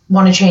of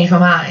want to change my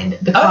mind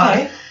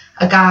because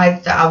a guy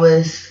that I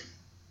was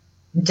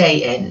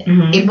dating,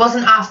 it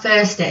wasn't our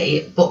first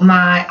date, but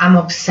I'm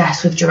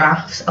obsessed with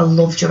giraffes. I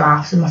love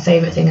giraffes. They're my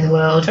favourite thing in the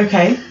world.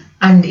 Okay.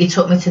 And he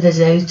took me to the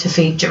zoo to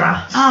feed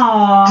giraffes.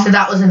 Aww. So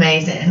that was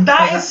amazing.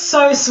 That is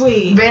so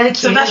sweet. Really cute.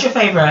 So that's your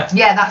favourite?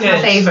 Yeah, that's my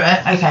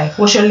favourite. Okay.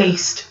 What's your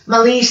least? My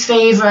least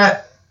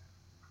favourite,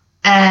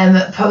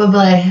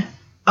 probably,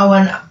 I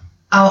went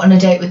out on a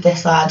date with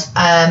this lad,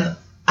 and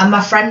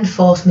my friend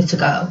forced me to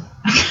go.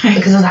 Okay.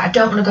 Because I was like, I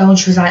don't want to go, and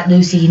she was like,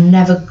 Lucy,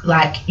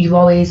 you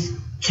always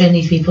turn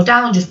these people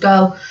down, just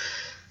go.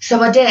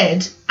 So I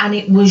did, and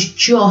it was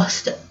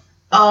just,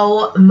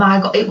 oh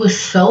my God, it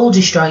was soul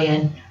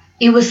destroying.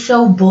 It was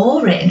so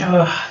boring.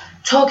 Ugh.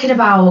 Talking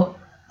about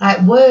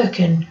like work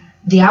and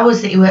the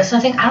hours that you work. So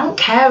I think I don't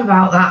care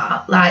about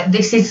that. Like,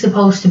 this is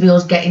supposed to be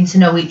us getting to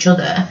know each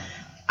other.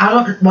 I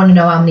don't want to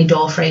know how many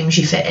door frames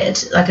you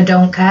fitted. Like, I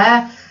don't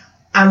care.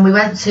 And we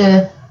went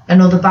to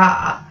another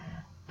bar,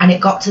 and it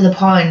got to the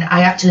point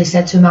I actually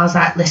said to him, I was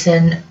like,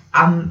 listen,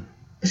 I'm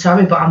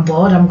sorry, but I'm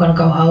bored. I'm going to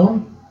go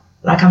home.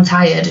 Like, I'm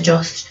tired. Did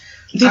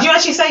you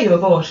actually say you were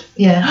bored?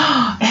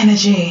 Yeah.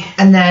 Energy.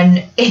 And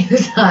then he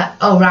was like,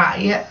 oh,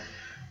 right.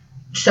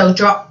 So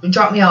drop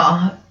me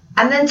off,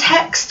 and then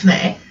text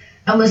me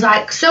and was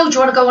like, so do you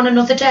want to go on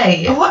another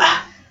date? What?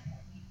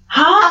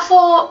 Huh? I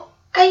thought,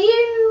 are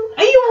you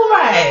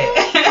alright?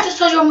 I just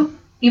told you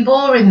you're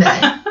boring me.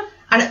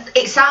 And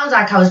it sounds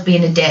like I was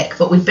being a dick,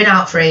 but we've been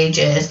out for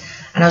ages,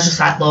 and I was just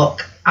like,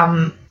 look,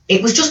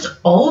 it was just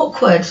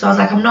awkward. So I was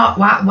like, I'm not,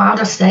 why would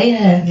I stay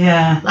here?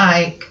 Yeah.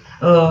 Like,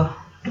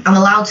 I'm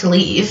allowed to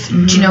leave.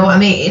 Do you know what I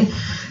mean?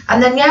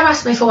 And then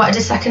asked me if I wanted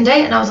a second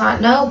date, and I was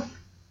like, no,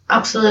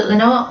 absolutely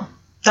not.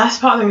 That's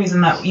part of the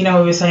reason that, what we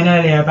were saying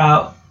earlier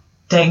about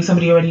dating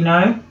somebody you already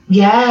know.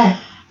 Yeah.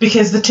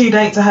 Because the 2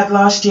 dates I had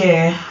last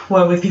year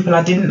were with people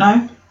I didn't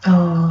know.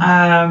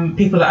 Oh.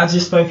 People that I'd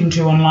just spoken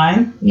to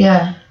online.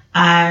 Yeah.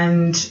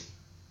 And,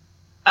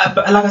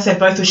 but like I said,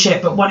 both were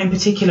shit, but one in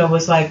particular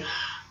was like,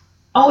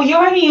 oh,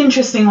 you're only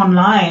interesting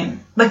online.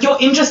 Like, you're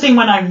interesting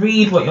when I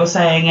read what you're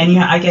saying, and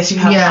I guess you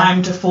have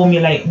time to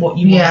formulate what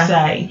you want to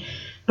say.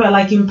 But,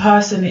 like, in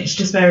person, it's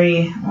just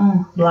very,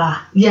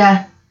 blah.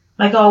 Yeah.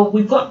 Like,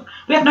 we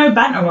have no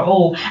banter at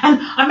all. And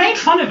I made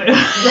fun of him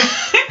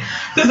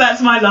because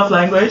that's my love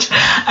language.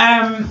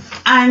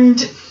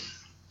 And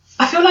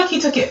I feel like he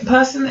took it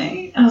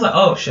personally. And I was like,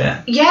 oh,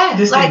 shit. Yeah.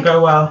 This didn't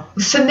go well.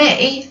 For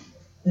me,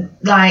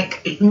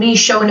 like, me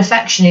showing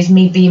affection is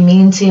me being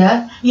mean to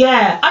you.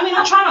 Yeah. I mean,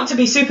 I try not to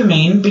be super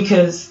mean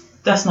because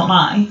that's not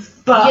nice.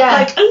 But,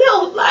 like, a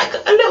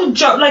little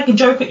joke, like a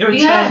joke at your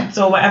expense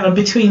or whatever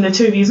between the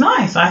two of you is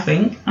nice, I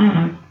think.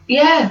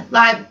 Yeah.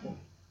 Like,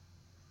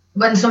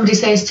 when somebody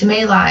says to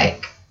me,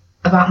 like,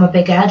 about my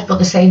big head, but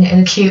they're saying it in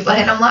a cute way,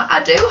 and I'm like,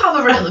 I do have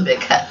a really big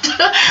head.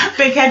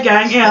 Big head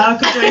gang, yeah, I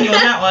could join you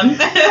on that one.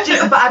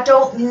 But I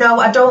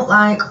don't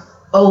like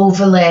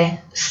overly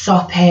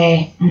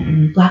soppy,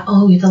 like,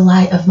 oh, you're the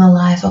light of my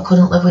life, I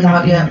couldn't live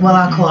without you. Well,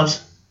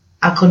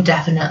 I could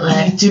definitely.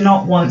 You do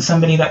not want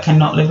somebody that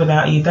cannot live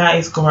without you. That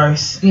is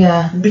gross.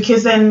 Yeah.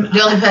 Because then...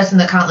 The only person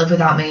that can't live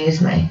without me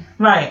is me.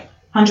 Right,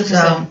 100%.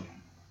 So,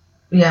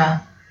 yeah.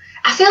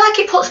 I feel like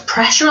it puts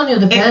pressure on the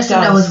other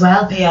person though as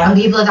well. Yeah. And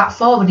people are that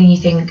forward,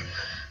 and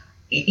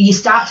you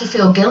start to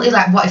feel guilty,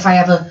 like, what if I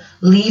ever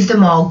leave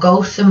them or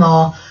ghost them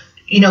or,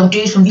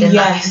 do something.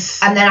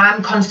 Yes. And then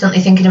I'm constantly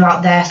thinking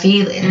about their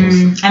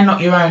feelings. And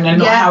not your own, and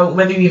not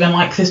whether you even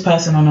like this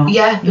person or not.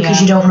 Yeah, because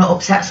you don't want to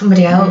upset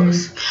somebody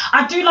else.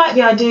 I do like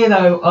the idea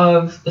though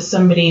of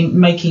somebody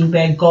making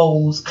their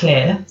goals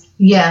clear.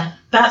 Yeah.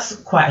 That's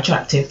quite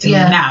attractive to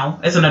Yeah. me now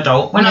as an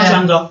adult. When I was Yeah.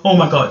 younger, oh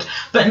my god.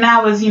 But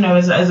now, as you know,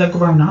 as a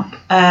grown up,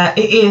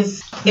 it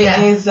is.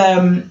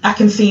 I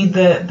can see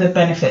the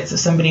benefits of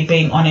somebody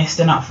being honest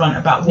and upfront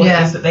about what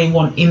it is that they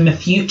want in the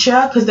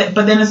future.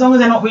 But then, as long as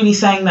they're not really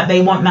saying that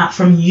they want that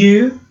from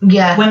you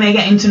when they're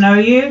getting to know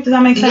you, does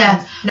that make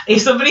sense? Yeah.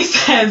 If somebody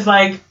says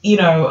like, you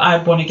know,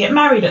 I want to get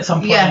married at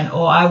some point,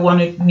 or I want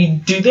to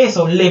do this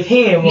or live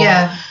here, or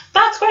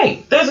that's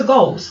great. Those are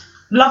goals.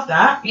 Love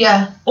that.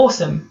 Yeah.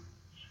 Awesome.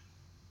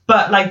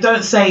 But, like,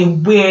 don't say,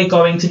 we're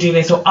going to do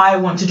this, or I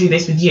want to do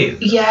this with you.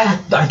 Yeah.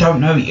 I don't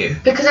know you.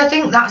 Because I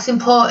think that's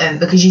important,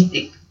 because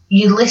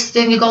you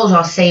listing your goals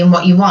or saying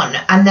what you want,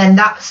 and then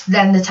that's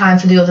then the time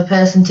for the other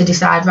person to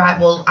decide, right,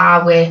 well,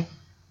 are we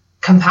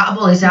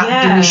compatible? Is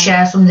that, do we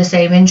share some of the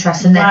same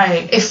interests? And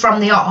then if from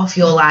the off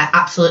you're like,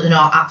 absolutely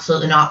not,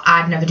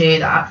 I'd never do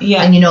that,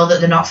 then you know that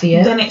they're not for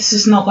you. Then it's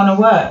just not going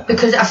to work.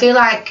 Because I feel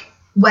like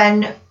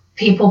when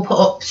people put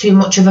up too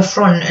much of a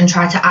front and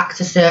try to act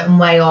a certain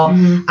way or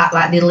act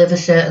like they live a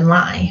certain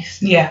life,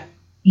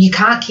 you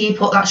can't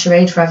keep up that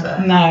charade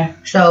forever. No.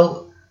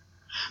 So,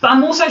 but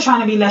I'm also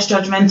trying to be less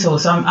judgmental.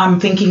 So I'm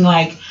thinking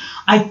like,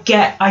 I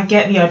get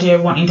the idea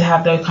of wanting to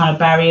have those kind of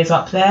barriers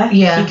up there.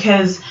 Yeah.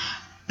 Because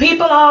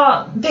people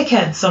are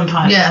dickheads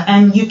sometimes. Yeah.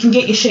 And you can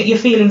get your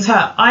feelings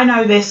hurt. I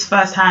know this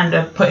firsthand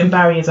of putting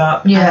barriers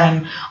up. Yeah.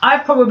 And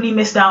I've probably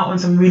missed out on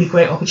some really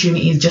great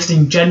opportunities just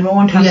in general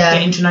in terms of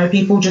getting to know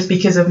people, just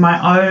because of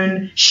my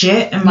own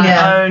shit and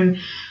my own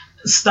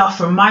stuff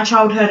from my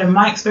childhood and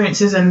my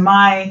experiences and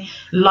my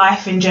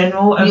life in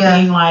general, of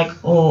being like,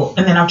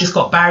 and then I've just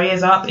got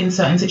barriers up in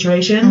certain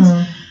situations.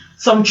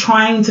 So I'm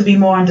trying to be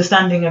more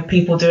understanding of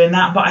people doing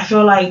that, but I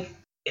feel like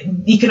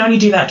you can only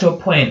do that to a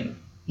point.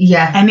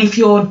 Yeah. And if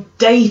you're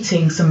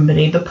dating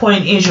somebody, the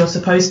point is you're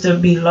supposed to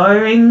be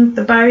lowering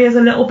the barriers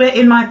a little bit,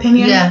 in my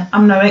opinion. Yeah.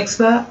 I'm no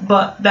expert,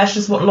 but that's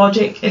just what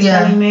logic is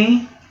telling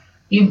me.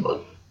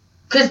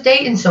 Because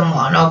dating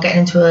someone or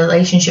getting into a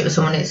relationship with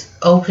someone is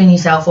opening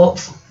yourself up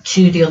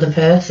to the other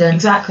person.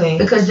 Exactly.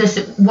 Because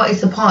what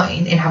is the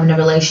point in having a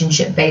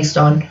relationship based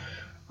on,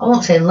 I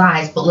won't say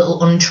lies, but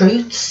little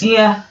untruths?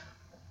 Yeah.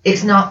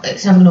 It's never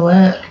going to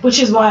work. Which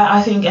is why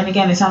I think, and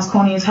again, it sounds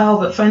corny as hell,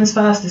 but friends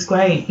first is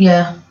great.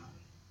 Yeah.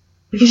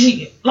 Because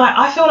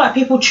I feel like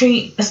people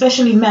treat,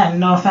 especially men,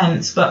 no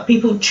offense, but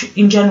people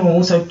in general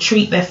also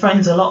treat their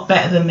friends a lot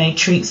better than they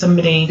treat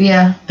somebody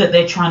that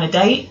they're trying to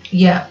date.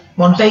 Yeah,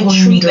 100%.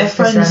 They treat their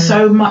friends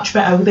so much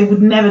better. They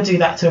would never do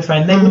that to a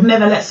friend. They would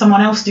never let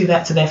someone else do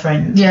that to their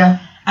friend. Yeah.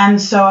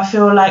 And so I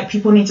feel like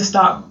people need to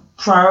start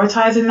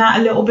prioritizing that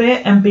a little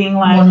bit and being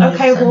like, 100%.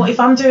 Okay, well, if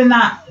I'm doing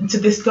that to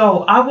this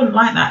girl, I wouldn't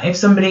like that. If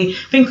somebody,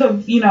 think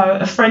of,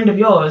 a friend of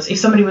yours, if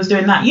somebody was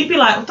doing that, you'd be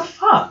like, what the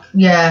fuck?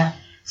 Yeah.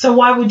 So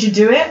why would you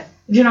do it?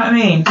 Do you know what I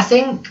mean? I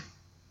think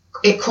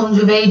it comes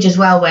with age as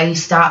well, where you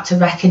start to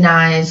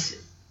recognise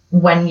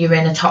when you're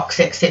in a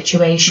toxic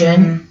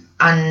situation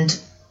and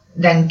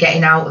then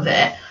getting out of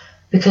it.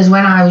 Because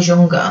when I was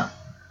younger,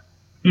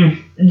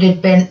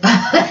 there'd been...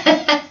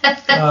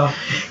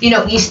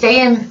 you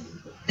stay in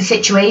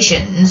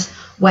situations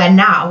where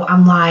now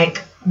I'm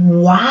like,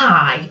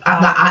 why?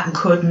 I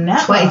could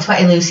never.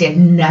 2020 Lucy had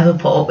never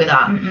put up with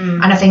that.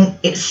 And I think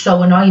it's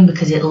so annoying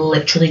because it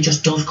literally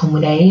just does come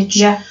with age.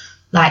 Yeah.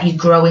 Like, you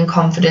grow in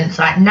confidence.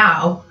 Like,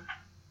 now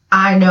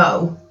I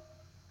know,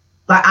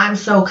 like, I'm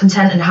so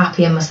content and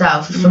happy in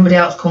myself. If somebody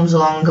else comes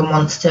along and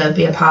wants to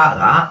be a part of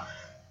that,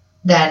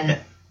 then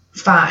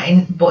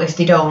fine. But if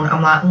they don't,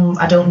 I'm like,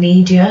 I don't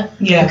need you.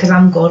 Yeah. Because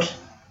I'm good.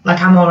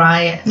 Like, I'm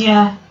alright.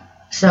 Yeah.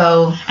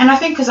 So... And I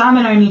think because I'm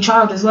an only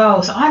child as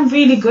well, so I'm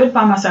really good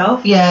by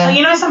myself. Yeah.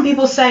 Like, some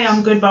people say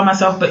I'm good by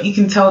myself, but you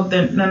can tell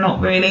they're not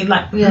really.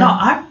 Like, no,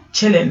 I'm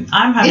chilling.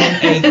 I'm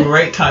having a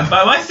great time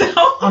by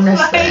myself.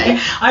 Honestly.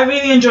 I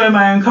really enjoy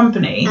my own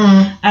company,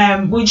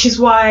 which is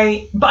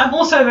why... But I'm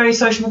also a very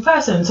sociable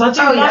person, so I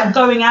do like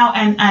going out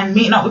and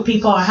meeting up with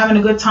people and having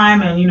a good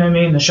time and,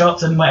 me in the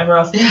shops and whatever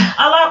else. Yeah.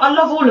 I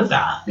love all of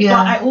that. Yeah.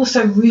 But I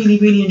also really,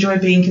 really enjoy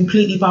being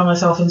completely by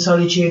myself in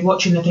solitude,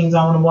 watching the things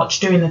I want to watch,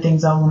 doing the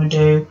things I want to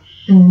do.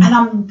 And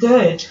I'm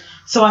good.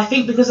 So I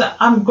think because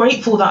I'm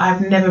grateful that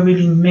I've never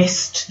really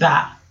missed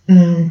that.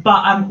 But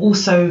I'm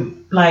also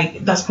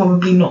like, that's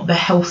probably not the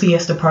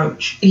healthiest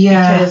approach.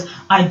 Yeah. Because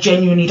I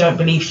genuinely don't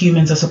believe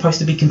humans are supposed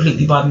to be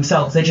completely by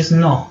themselves. They're just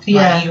not.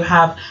 Yeah. Like, you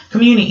have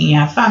community, you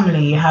have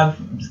family, you have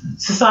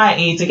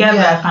society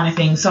together, kind of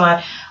thing. So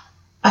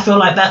I feel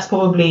like that's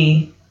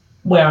probably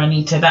where I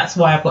need to. That's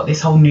why I've got this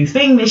whole new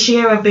thing this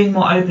year of being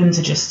more open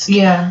to just...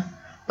 Yeah.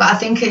 But I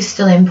think it's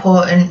still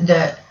important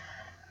that...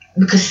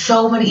 Because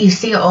you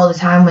see it all the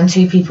time when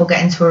two people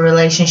get into a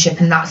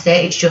relationship and that's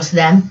it. It's just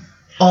them.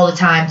 All the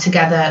time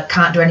together,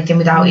 can't do anything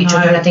without each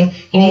other. And I think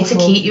you need to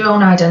keep your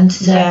own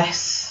identity.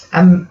 Yes.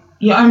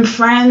 Your own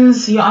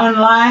friends, your own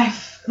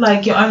life,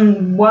 like your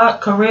own work,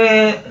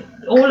 career,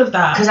 all of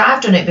that. Because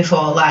I've done it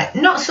before, like,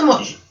 not so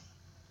much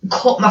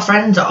cut my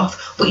friends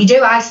off, but you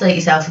do isolate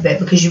yourself a bit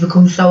because you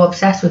become so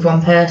obsessed with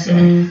one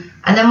person.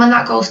 And then when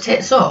that goes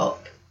tits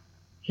up,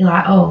 you're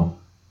like, oh,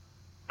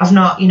 I've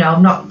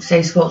not,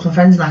 say, spoke to my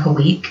friends in like a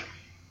week.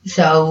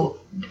 So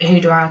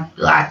who do I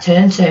like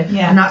turn to?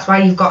 Yeah. And that's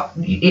why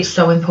it's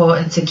so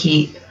important to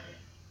keep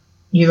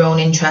your own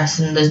interests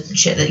and the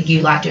shit that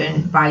you like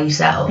doing by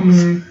yourself,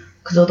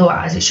 because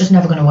otherwise it's just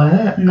never going to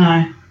work. No.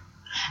 And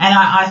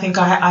I think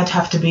I'd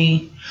have to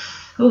be,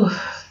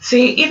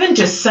 see, even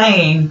just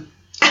saying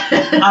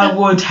I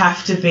would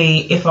have to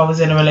be, if I was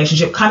in a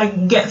relationship, kind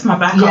of gets my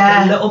back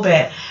up a little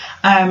bit.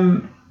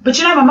 But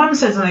you know, my mum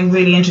said something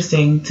really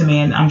interesting to me,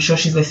 and I'm sure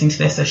she's listening to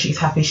this, so she's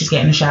happy she's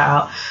getting a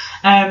shout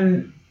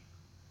out.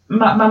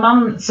 My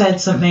mum said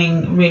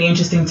something really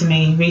interesting to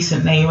me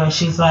recently, where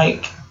she's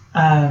like,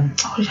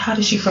 how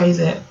did she phrase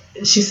it?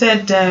 She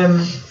said,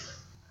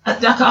 I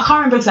can't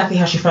remember exactly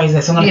how she phrased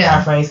it, so I'm going to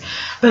paraphrase.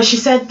 But she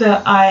said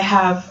that I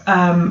have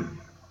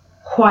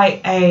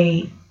quite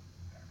a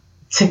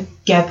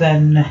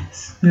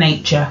togetherness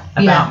nature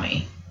about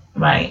me,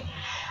 right?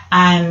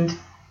 And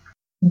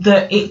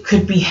that it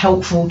could be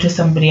helpful to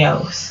somebody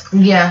else.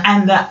 Yeah.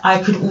 And that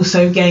I could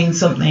also gain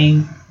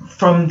something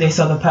from this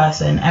other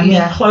person. And me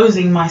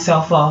closing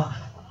myself off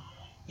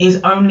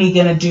is only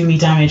going to do me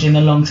damage in the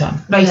long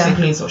term.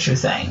 Basically, is what she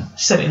was saying.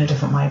 She said it in a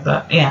different way,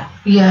 but yeah.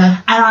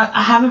 Yeah. And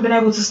I haven't been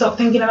able to stop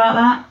thinking about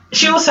that.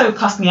 She also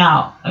cussed me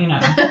out, you know,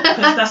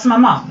 because that's my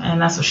mum,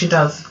 and that's what she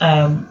does.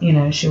 You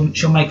know,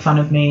 she'll make fun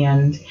of me,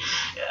 and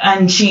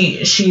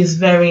she's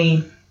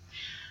very...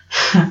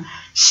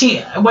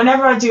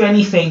 whenever I do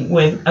anything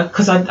with...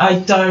 Because I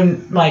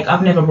don't, like,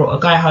 I've never brought a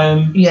guy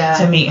home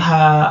to meet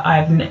her.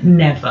 I've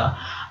never.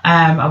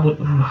 I would...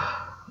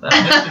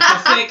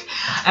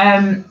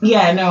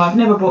 I've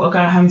never brought a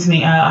guy home to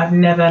meet her. I've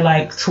never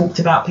like talked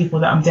about people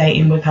that I'm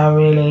dating with her,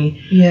 really.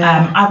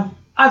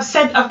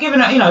 I've given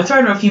her, you know,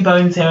 thrown her a few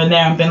bones here and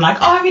there and been like,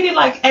 oh, I really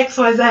like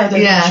XYZ,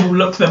 and she'll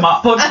look them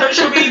up on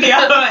social media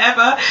or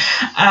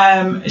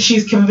whatever.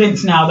 She's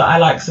convinced now that I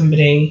like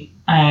somebody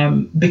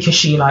because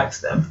she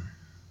likes them.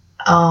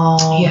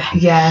 Oh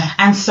yeah.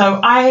 And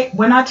so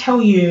when I tell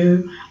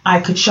you,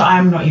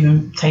 I'm not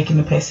even taking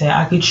the piss here,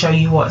 I could show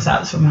you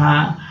WhatsApps from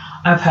her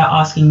of her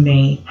asking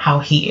me how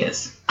he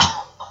is.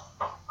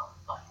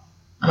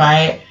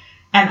 Right?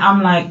 And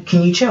I'm like,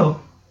 can you chill?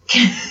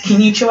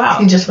 Can you chill out?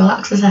 Can you just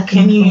relax a second?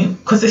 Can you,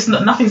 because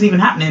nothing's even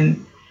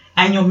happening,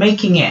 and you're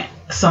making it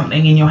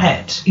something in your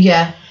head.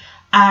 Yeah.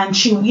 And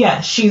she's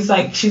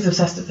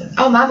obsessed with it.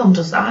 Oh, my mum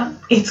does that.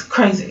 It's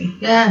crazy.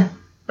 Yeah.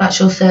 Like,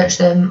 she'll search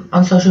them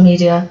on social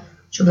media.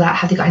 She'll be like,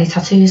 have they got any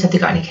tattoos? Have they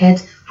got any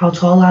kids? How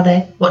tall are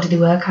they? What do they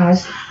work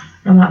as?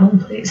 I'm like, Mum,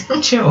 please.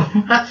 Chill.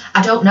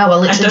 I don't know. I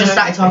literally just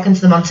started talking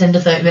to them on Tinder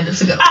 30 minutes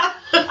ago.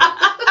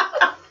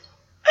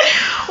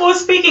 Well,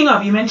 speaking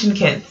of, you mentioned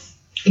kids.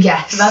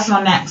 Yes. So that's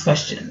my next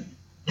question.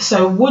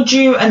 So would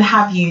you and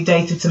have you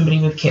dated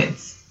somebody with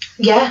kids?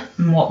 Yeah.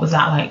 And what was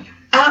that like?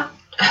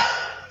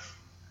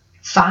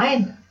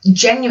 Fine.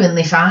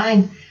 Genuinely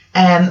fine.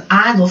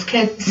 I love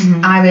kids.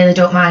 Mm-hmm. I really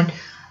don't mind.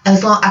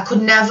 As long I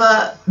could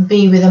never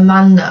be with a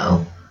man,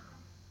 though,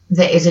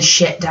 that is a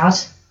shit dad.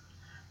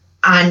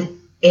 And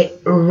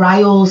it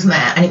riles me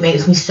and it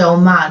makes me so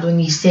mad when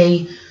you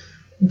see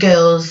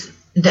girls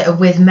that are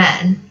with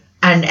men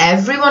and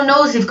everyone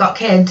knows they've got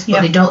kids,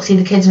 but they don't see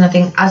the kids. And I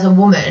think, as a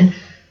woman,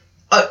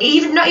 or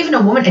even not even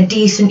a woman, a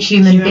decent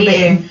human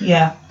being,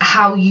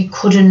 how you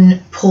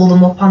couldn't pull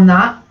them up on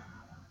that,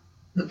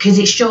 because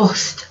it's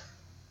just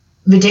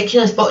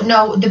ridiculous. But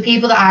no, the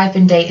people that I've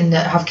been dating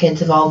that have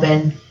kids have all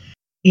been,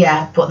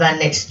 but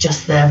then it's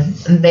just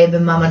the baby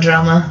mama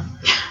drama.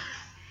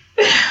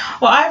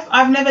 Well,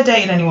 I've never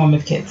dated anyone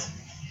with kids,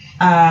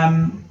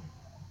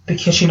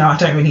 because, you know, I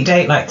don't really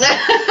date like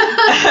that.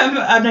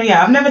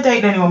 I've never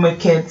dated anyone with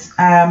kids,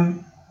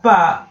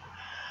 but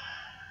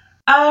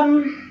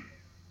I'm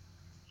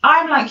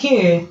like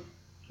you.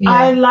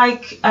 I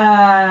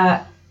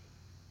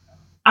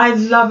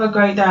love a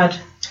great dad.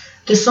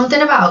 There's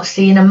something about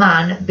seeing a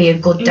man be a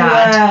good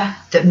dad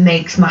that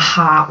makes my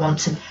heart want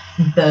to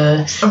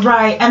burst.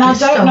 Right, and I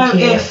don't know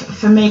if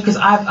for me, because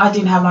I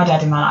didn't have my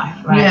dad in my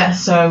life, right? Yeah.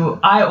 So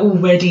I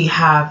already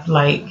have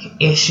like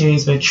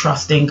issues with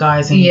trusting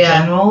guys in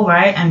general,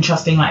 right? And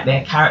trusting like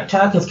their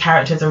character, because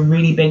character's a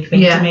really big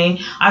thing to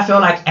me. I feel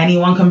like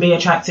anyone can be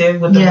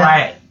attractive with the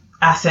right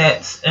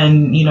assets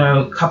and, you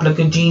know, a couple of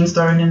good genes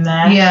thrown in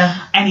there.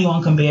 Yeah.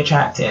 Anyone can be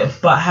attractive,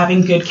 but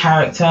having good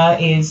character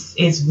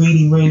is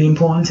really, really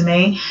important to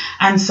me.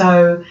 And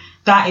so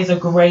that is a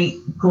great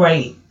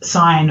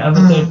sign of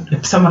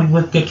someone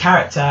with good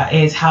character,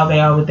 is how they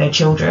are with their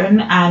children,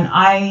 and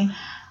I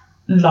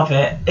love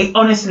it.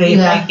 Honestly,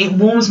 like, it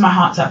warms my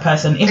heart to that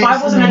person. If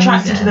I wasn't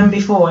attracted to them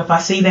before, if I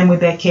see them with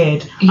their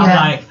kid, I'm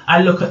like,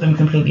 I look at them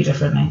completely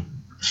differently.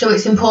 So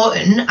it's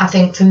important, I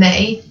think, for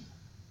me,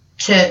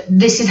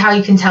 this is how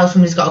you can tell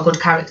somebody's got a good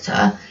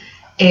character,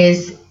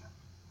 is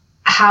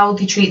how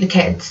they treat the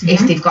kids, if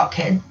they've got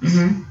kids,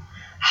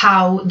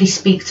 how they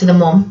speak to the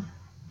mum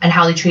and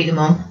how they treat the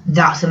mum.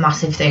 That's a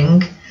massive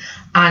thing.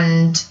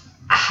 And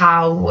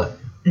how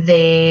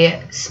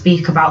they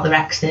speak about their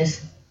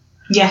exes.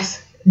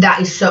 Yes.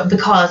 That is so,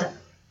 because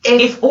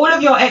if all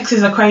of your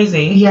exes are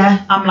crazy,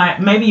 I'm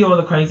like, maybe you're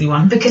the crazy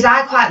one. Because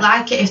I quite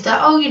like it if they're,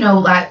 oh, you know,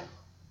 like,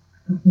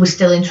 we're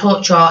still in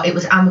touch, or it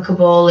was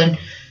amicable. And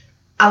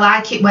I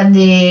like it when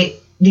they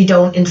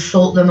don't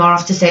insult them or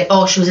have to say,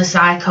 oh, she was a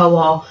psycho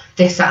or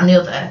this, that and the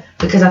other,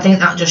 because I think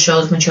that just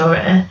shows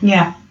maturity.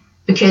 Yeah.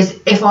 Because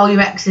if all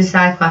your exes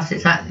are psychopaths,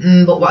 it's like,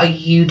 but what are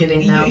you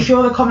doing now? If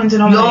you're the common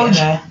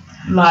denominator,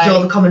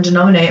 you're the common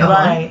denominator.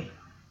 Right.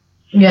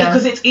 Yeah.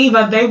 Because it's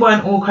either they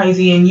weren't all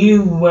crazy and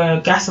you were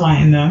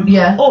gaslighting them,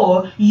 yeah,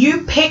 or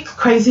you pick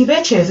crazy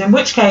bitches, in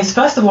which case,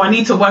 first of all, I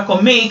need to work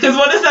on me, because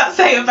what does that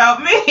say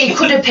about me? You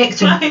could have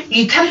picked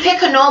you can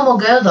pick a normal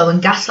girl, though,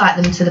 and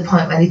gaslight them to the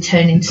point where they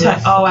turn into a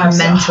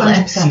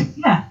mentalist. 100%.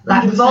 Yeah.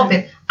 Like, we've all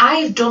been...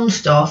 I've done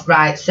stuff,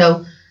 right,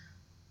 so...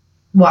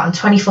 What, I'm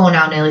 24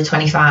 now, nearly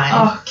 25.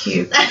 Oh,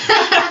 cute.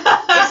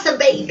 It's a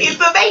baby.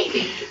 It's a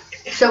baby.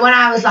 So when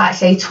I was, like,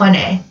 say,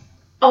 20...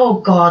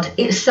 Oh, God,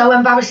 it's so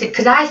embarrassing,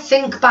 because I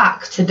think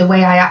back to the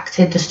way I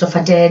acted, the stuff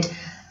I did,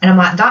 and I'm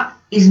like, that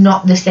is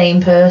not the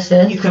same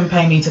person. You couldn't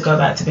pay me to go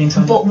back to being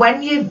 20. But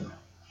when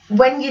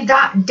you're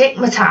that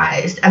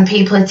digmatised and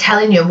people are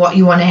telling you what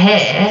you want to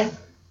hear,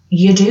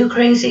 you do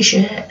crazy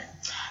shit.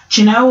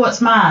 Do you know what's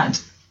mad?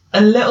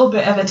 A little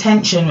bit of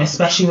attention,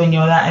 especially when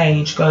you're that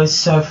age, goes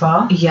so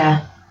far.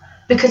 Yeah.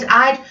 Because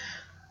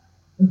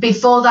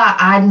before that,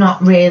 I'd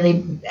not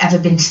really ever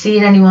been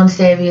seeing anyone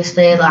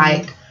seriously,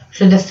 like...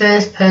 So the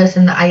first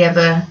person that I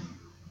ever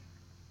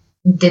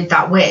did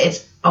that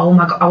with, oh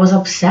my God, I was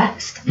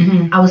obsessed.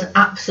 Mm-hmm. I was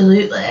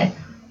absolutely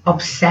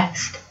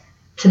obsessed,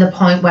 to the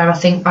point where I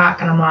think back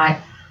and I'm like,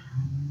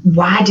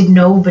 why did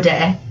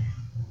nobody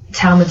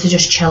tell me to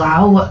just chill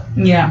out?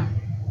 Yeah.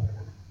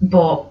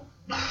 But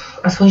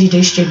I suppose you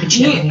do stupid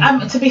shit.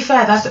 To be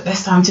fair, that's the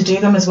best time to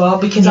do them as well,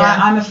 because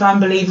I'm a firm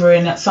believer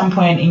in, at some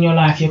point in your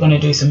life, you're going to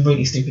do some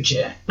really stupid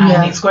shit.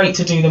 And it's great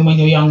to do them when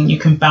you're young and you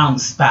can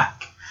bounce back.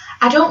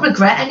 I don't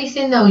regret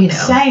anything, though, you know.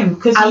 Same,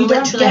 because I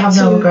literally have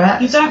no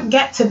regrets. You don't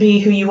get to be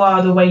who you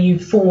are the way you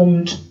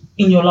formed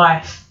in your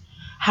life,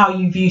 how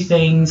you view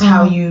things,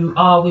 how you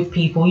are with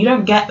people. You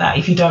don't get that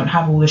if you don't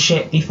have all the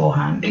shit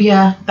beforehand.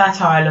 Yeah. That's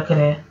how I look at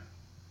it.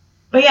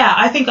 But yeah,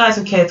 I think Guys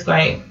with Kids,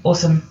 great,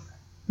 awesome.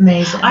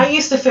 Amazing.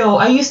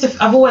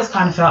 I've always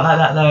kind of felt like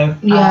that, though.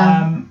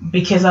 Yeah.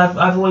 Because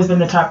I've always been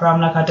the type where I'm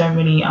like,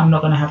 I'm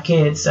not going to have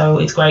kids, so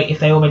it's great if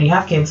they already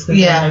have kids,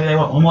 because maybe they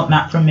want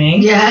that from me.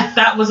 Yeah.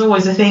 That was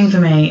always a thing for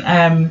me,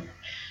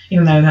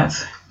 even though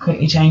that's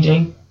quickly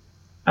changing.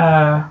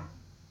 But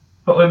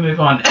we'll move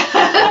on.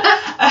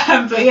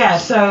 But yeah,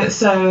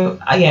 so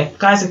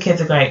Guys with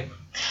Kids are great.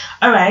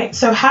 All right,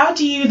 so how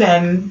do you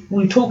then,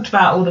 we talked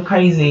about all the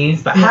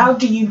crazies, but how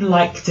do you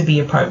like to be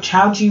approached?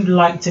 How do you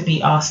like to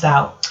be asked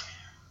out?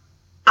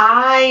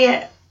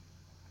 I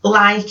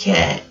like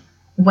it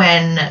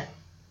when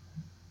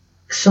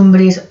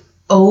somebody's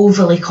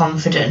overly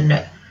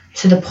confident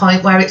to the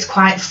point where it's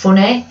quite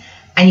funny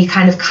and you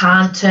kind of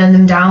can't turn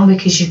them down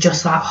because you're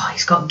just like, oh,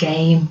 he's got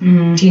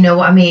game. Do you know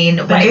what I mean?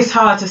 But it's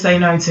hard to say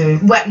no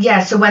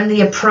to. So when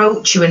they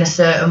approach you in a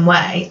certain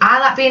way, I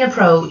like being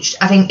approached.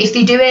 I think if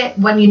they do it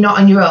when you're not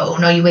on your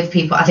own or you're with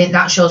people, I think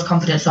that shows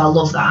confidence, so I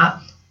love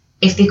that.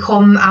 If they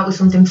come out with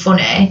something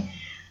funny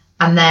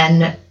and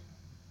then,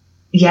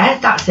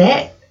 that's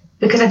it.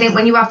 Because I think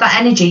when you have that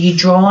energy, you're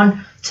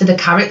drawn to the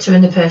character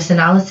and the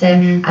personality,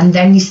 and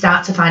then you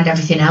start to find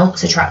everything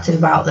else attractive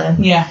about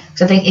them. Yeah.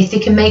 So I think if they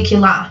can make you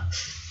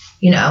laugh,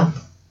 you know,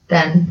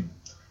 then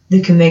they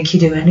can make you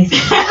do anything.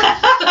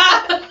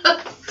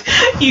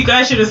 You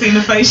guys should have seen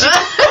the face.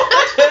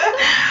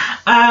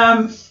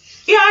 I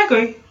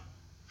agree.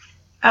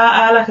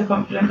 I like a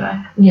confident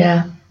guy.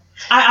 Yeah.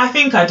 I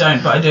think I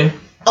don't, but I do.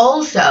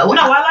 Also...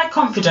 No, I like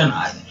confident.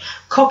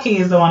 Cocky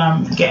is the one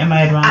I'm getting my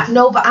head around.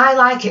 No, but I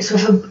like it. So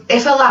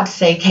if a lad,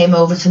 say, came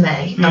over to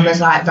me and was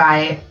like,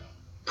 right,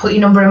 put your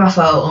number in my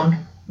phone,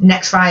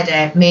 next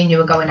Friday, me and you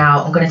are going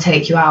out, I'm going to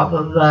take you out,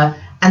 blah, blah, blah,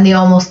 and they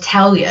almost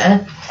tell you,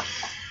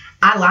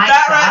 I like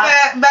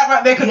that. That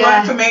right there could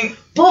work for me.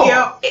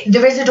 But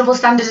there is a double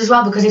standard as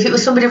well, because if it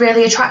was somebody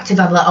really attractive,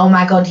 I'd be like, oh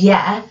my God,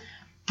 yeah.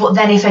 But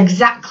then if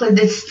exactly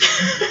this,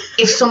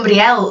 if somebody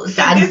else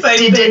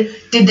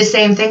did the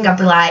same thing, I'd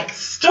be like,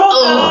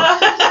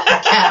 stop,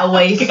 get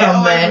away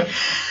from me.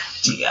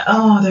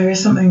 Oh, there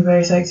is something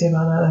very sexy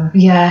about that, though.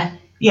 Yeah.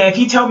 Yeah, if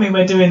you tell me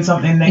we're doing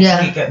something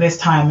next week at this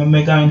time and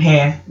we're going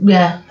here.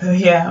 Yeah. All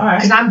right.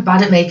 Because I'm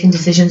bad at making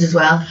decisions as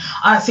well.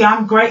 See,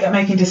 I'm great at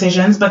making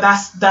decisions, but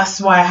that's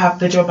why I have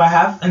the job I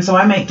have. And so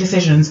I make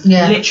decisions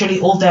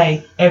literally all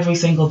day, every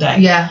single day.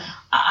 Yeah.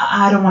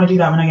 I don't want to do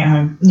that when I get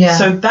home. Yeah.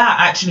 So that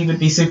actually would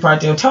be super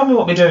ideal. Tell me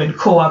what we're doing.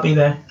 Cool, I'll be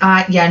there.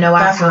 I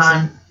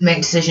can't make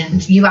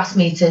decisions. You ask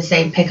me to,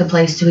 say, pick a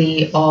place to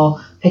eat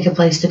or pick a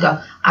place to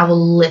go. I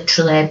will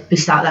literally be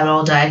sat there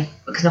all day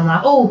because I'm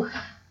like, oh,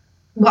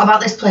 what about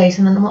this place?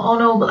 And then I'm like, oh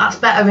no, but that's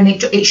better. And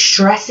it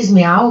stresses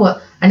me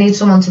out. I need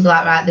someone to be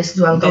like, right, this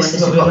is where we're going, this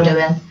is what we're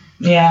doing.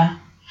 Yeah.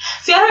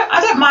 See, I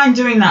don't mind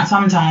doing that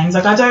sometimes.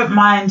 Like, I don't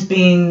mind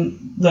being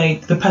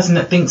like the person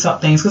that thinks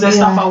up things, because there's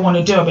stuff I want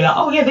to do. I'll be like,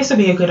 oh yeah, this would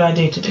be a good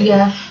idea to do.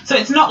 Yeah. So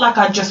it's not like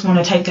I just want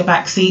to take a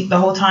back seat the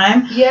whole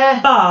time. Yeah.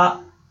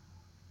 But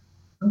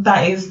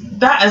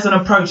that as an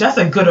approach, that's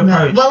a good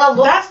approach. Well,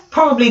 that's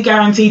probably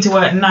guaranteed to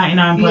work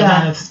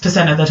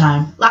 99.9% of the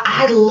time. Like,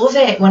 I love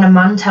it when a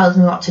man tells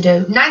me what to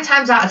do. 9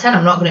 times out of 10,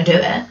 I'm not going to do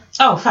it.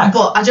 Oh, facts.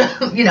 But I just,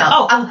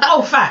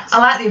 Facts. I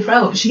like the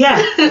approach. Yeah,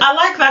 I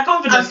like that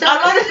confidence. I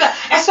like that,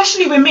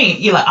 especially with me.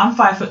 You're like, I'm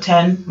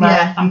 5'10", right?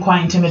 Yeah. I'm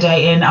quite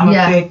intimidating. I'm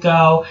a big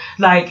girl.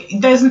 Like,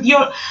 there's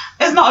not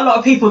a lot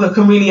of people that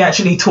can really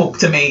actually talk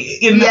to me.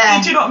 Do you know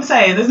what I'm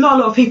saying? There's not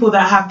a lot of people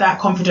that have that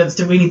confidence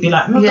to really be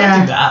like, no,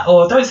 don't do that,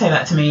 or don't say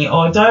that to me,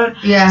 or don't.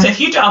 Yeah. So if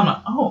you do, I'm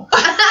like, oh.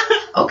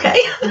 Okay.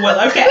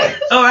 Well, okay.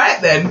 All right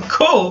then.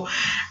 Cool.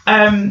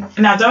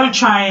 Now don't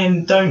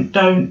try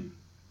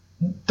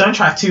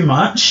too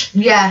much.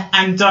 Yeah.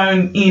 And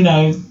don't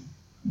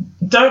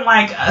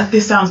like,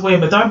 this sounds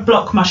weird, but don't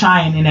block my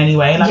shine in any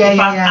way. Like, if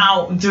I'm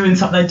out doing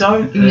something,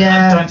 don't do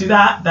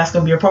that. That's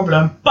going to be a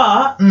problem.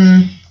 But,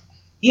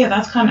 yeah,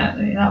 that's kind of,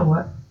 that'll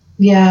work.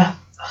 Yeah.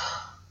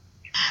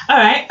 All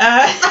right.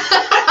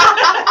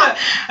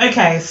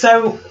 Okay,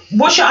 so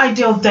what's your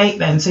ideal date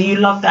then? So you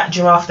love that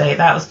giraffe date.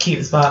 That was cute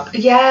as fuck.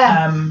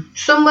 Yeah.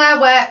 Somewhere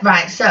where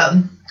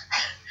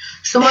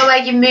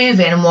you're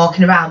moving and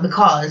walking around,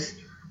 because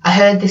I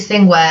heard this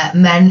thing where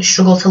men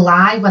struggle to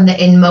lie when they're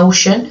in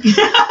motion. Because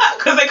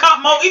they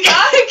can't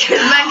multitask?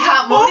 Because men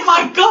can't multitask. Oh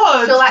my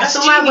God. So, like,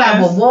 somewhere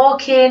where we're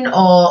walking,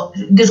 or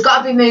there's got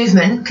to be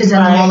movement, because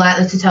then they're more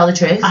likely to tell the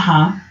truth.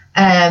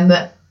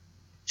 Uh-huh.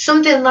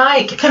 Something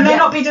like... Can they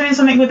not be doing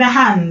something with their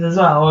hands as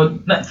well? Or,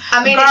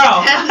 I mean,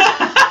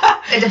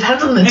 it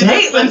depends on the date.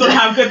 It depends on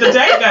how good the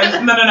date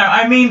goes. No.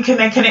 I mean,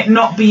 can it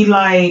not be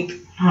like,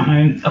 I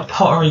don't know, a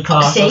pottery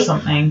class or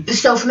something?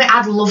 So for me,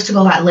 I'd love to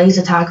go like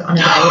laser tag on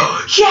a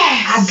date.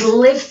 Yes! I'd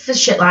live for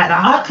shit like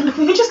that. We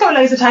could just go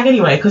laser tag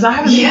anyway, because I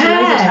haven't been to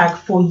laser tag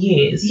for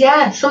years.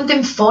 Yeah,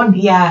 something fun.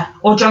 Yeah.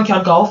 Or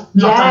junkyard golf.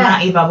 Not done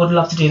that either. I would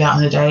love to do that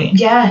on a date.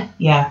 Yeah.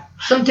 Yeah.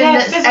 Something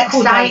that's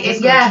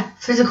exciting.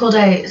 Physical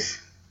dates.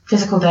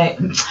 Physical date.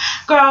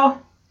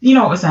 Girl, you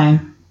know what we're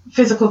saying.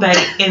 Physical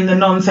date in the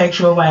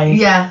non-sexual way.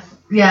 Yeah,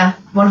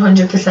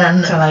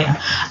 100%. Till later.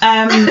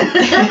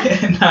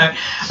 No.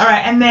 All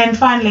right, and then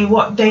finally,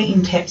 what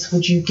dating tips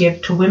would you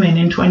give to women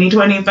in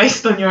 2020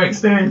 based on your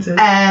experiences?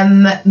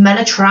 Men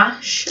are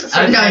trash.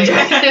 Okay.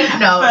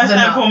 No, first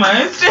and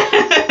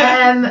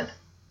foremost.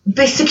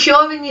 Be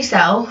secure in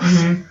yourself.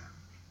 Mm-hmm.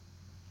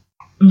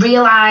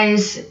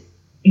 Realise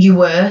your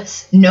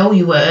worth. Know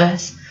your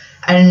worth.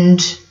 And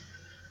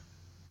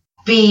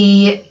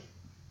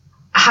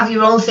have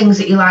your own things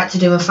that you like to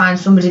do, and find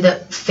somebody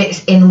that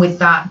fits in with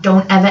that.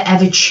 Don't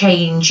ever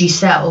change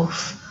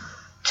yourself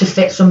to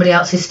fit somebody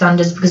else's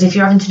standards, because if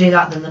you're having to do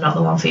that, then they're not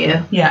the one for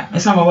you. Yeah,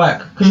 it's not gonna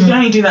work, because you can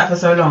only do that for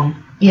so long.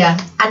 Yeah,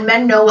 and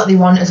men know what they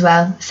want as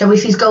well. So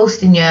if he's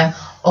ghosting you,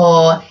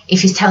 or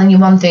if he's telling you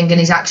one thing and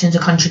his actions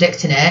are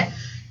contradicting it,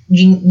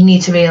 you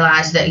need to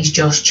realise that he's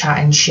just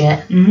chatting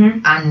shit,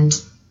 and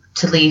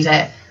to leave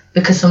it,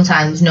 because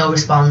sometimes no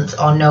response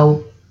or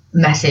no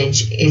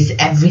message is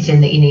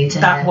everything that you need to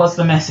hear. That was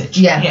the message.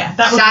 Yeah.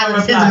 That was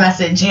silence is a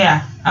message.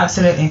 Yeah,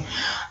 absolutely.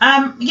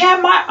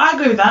 I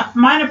agree with that.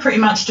 Mine are pretty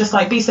much just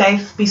like, be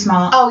safe, be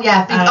smart. Oh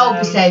yeah,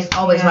 be safe.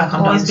 Always wear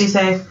condoms. Always be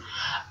safe.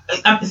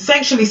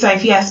 Sexually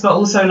safe, yes, but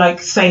also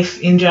like safe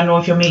in general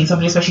if you're meeting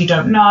somebody, especially you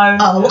don't know.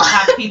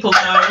 Have people know.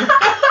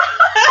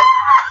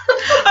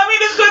 I mean,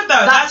 it's good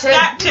though. That's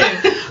that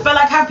too. But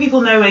like, have people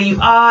know where you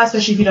are,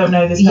 especially if you don't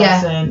know this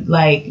person.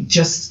 Like,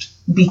 just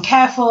be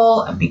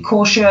careful and be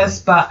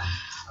cautious, but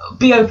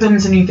be open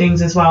to new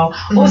things as well.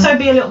 Also,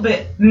 be a little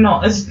bit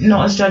not as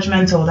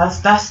judgmental.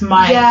 That's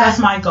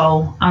my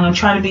goal. I'm gonna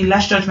try to be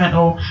less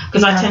judgmental,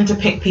 because I tend to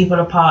pick people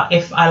apart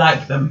if I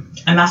like them,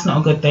 and that's not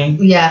a good thing.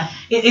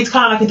 It's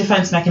kind of like a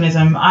defense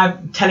mechanism.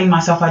 I'm telling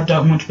myself I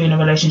don't want to be in a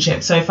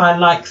relationship, so if I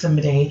like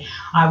somebody,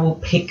 I will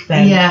pick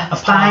them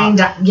apart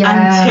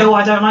until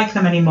I don't like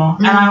them anymore.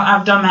 And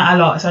I've done that a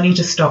lot, so I need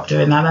to stop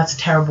doing that. That's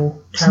terrible.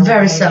 It's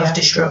very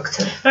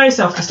self-destructive. Very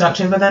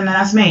self-destructive, but then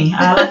that's me.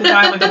 I like the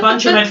guy with a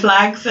bunch of red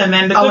flags, and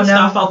then the good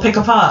stuff I'll pick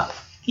apart.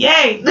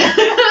 Yay!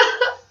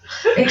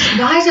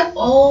 Why is it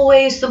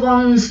always the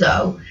ones,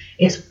 though?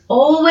 It's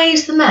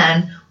always the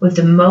men with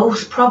the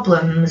most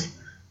problems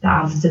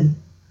that have the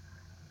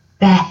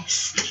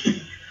best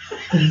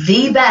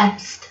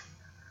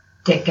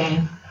dick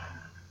game.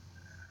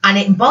 And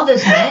it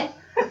bothers me.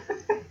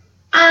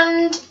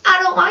 And I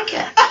don't like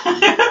it.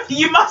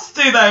 You must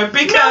do, though,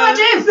 because... No, I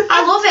do.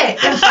 I love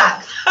it, in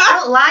fact. I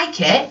don't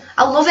like it.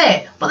 I love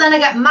it. But then I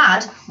get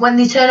mad when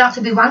they turn out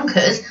to be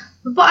wankers.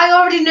 But I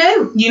already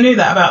knew. You knew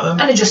that about them.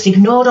 And I just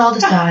ignored all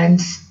the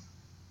signs.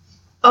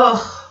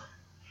 Oh.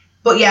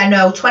 But yeah,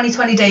 no,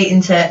 2020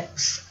 dating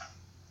tips.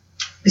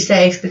 Be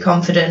safe, be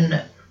confident,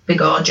 be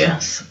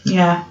gorgeous.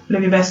 Yeah,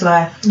 live your best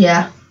life.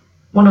 Yeah,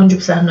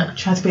 100%.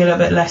 Try to be a little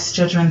bit less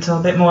judgmental,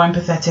 a bit more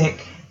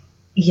empathetic.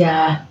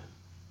 Yeah.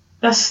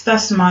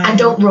 That's my... And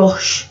don't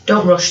rush.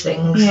 Don't rush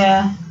things.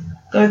 Yeah.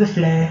 Go with the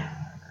flow.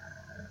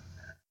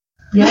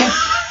 Yeah.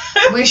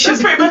 We should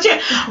That's pretty much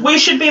it. We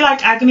should be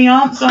like agony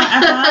aunts on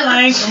Emma,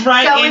 like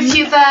right So in. if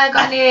you've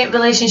got any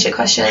relationship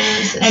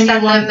questions, And send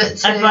you want them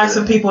to advice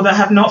from people that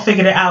have not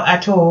figured it out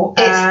at all.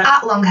 It's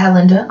at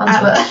Longhairlander on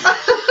Twitter.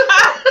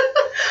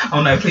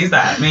 Oh no, please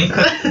don't at me.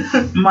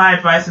 'Cause my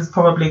advice is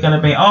probably going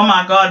to be, oh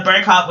my god,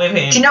 break up with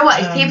him. Do you know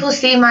what? If people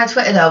see my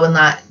Twitter though, and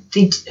like,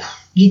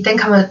 you'd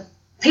think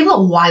people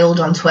are wild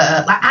on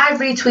Twitter. Like, I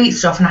retweet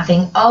stuff and I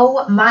think,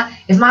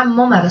 if my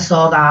mum ever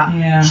saw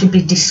that, she'd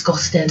be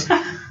disgusted.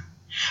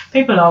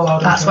 People are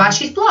wild. That's why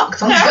she's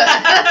blocked on Twitter.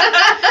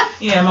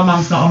 Yeah, my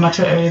mum's not on my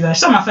Twitter either.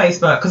 She's on my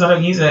Facebook because I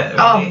don't use it. Really.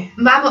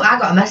 Oh, I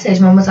got a message.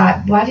 Mum was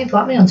like, "Why have you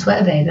blocked me on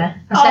Twitter, baby?" I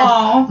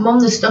said, "Mum,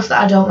 there's stuff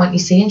that I don't want you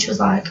seeing." She was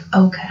like,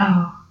 "Okay."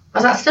 I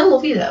was like, "I still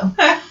love you though.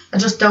 I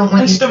just don't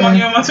want you." Don't want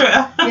you on my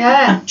Twitter.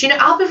 Yeah. Do you know?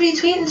 I'll be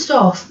retweeting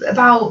stuff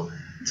about.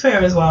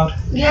 Twitter is wild.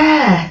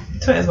 Yeah.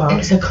 Twitter's wild.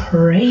 It's a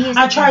crazy.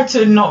 I try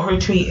to not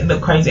retweet the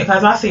crazy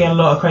because I see a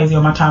lot of crazy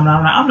on my timeline.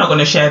 I'm like, I'm not going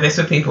to share this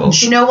with people.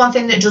 Do you know one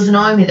thing that does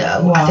annoy me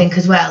though? What? I think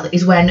as well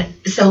is when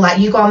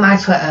you go on my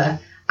Twitter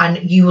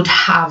and you would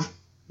have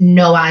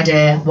no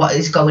idea what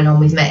is going on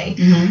with me,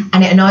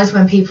 and it annoys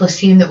when people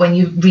assume that when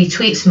you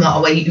retweet something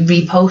or when you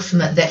repost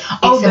something that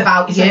it's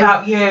about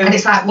you, and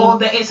it's like, well, or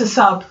that it's a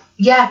sub.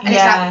 Yeah, and it's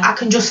like I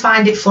can just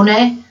find it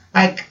funny.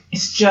 Like,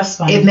 it's just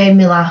funny. It made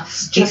me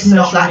laugh. It's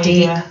not that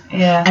deep.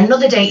 Yeah.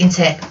 Another dating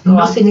tip.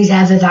 Nothing is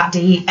ever that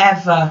deep.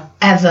 Ever.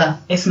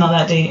 It's not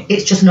that deep.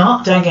 It's just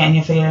not. Don't get in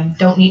your feelings.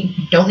 Don't need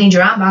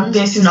your armband.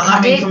 This is not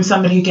coming that deep. from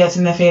somebody who gets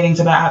in their feelings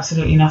about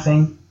absolutely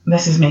nothing.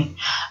 This is me.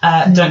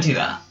 Don't do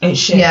that. It's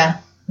shit. Yeah.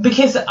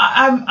 Because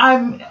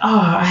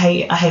I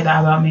hate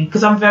that about me.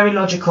 Because I'm very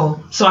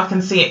logical, so I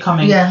can see it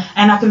coming. Yeah.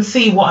 And I can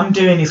see what I'm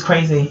doing is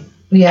crazy.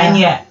 Yeah. And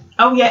yet.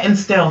 And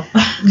still.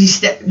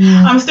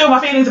 I'm still my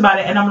feelings about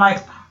it, and I'm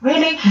like,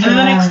 really? And then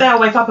the next day I'll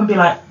wake up and be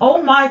like,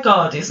 oh my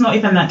god, it's not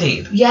even that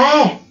deep.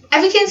 Yeah.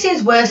 Everything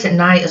seems worse at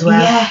night as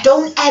well. Yes.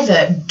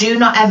 Do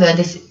not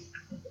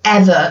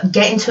ever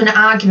get into an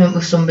argument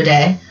with somebody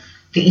that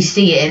you're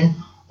seeing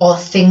or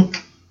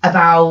think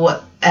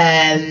about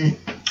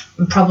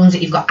problems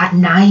that you've got at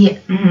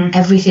night.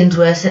 Everything's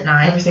worse at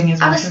night. Everything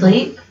is worse. Have a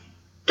sleep.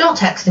 Don't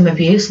text him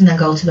abuse and then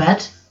go to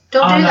bed.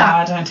 Don't do that.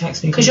 I don't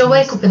text people. Because you'll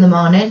wake up in the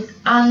morning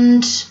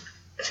and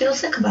feel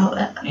sick about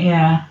it.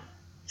 Yeah.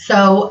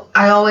 So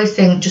I always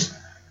think just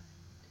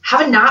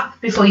have a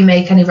nap before you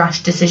make any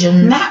rash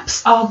decisions.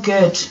 Naps are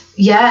good.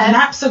 Yeah.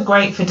 Naps are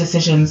great for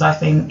decisions, I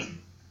think.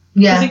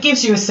 Yeah. Because it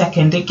gives you a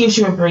second. It gives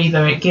you a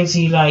breather. It gives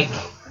you, like,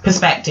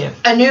 perspective.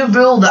 A new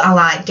rule that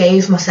I,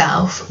 gave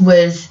myself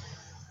was...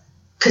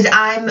 Because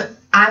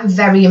I'm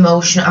very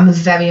emotional. I'm a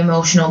very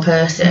emotional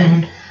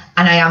person.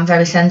 And I am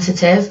very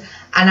sensitive.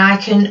 And I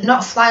can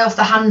not fly off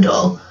the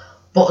handle,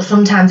 but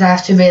sometimes I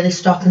have to really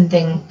stop and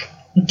think,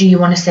 do you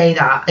want to say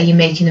that? Are you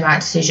making the right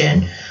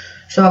decision?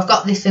 So I've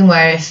got this thing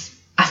where if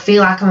I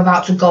feel like I'm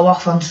about to go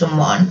off on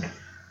someone,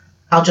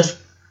 I'll just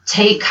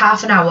take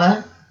half an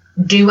hour,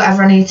 do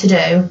whatever I need to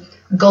do,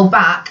 go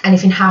back, and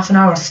if in half an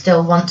hour I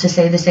still want to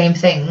say the same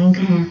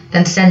thing,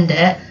 then send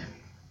it.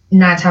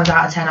 9 times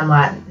out of 10 I'm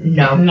like,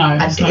 no,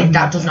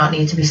 that does not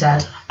need to be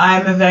said.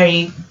 I'm a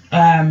very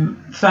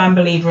firm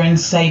believer in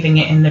saving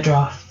it in the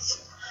drafts.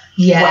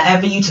 Yeah.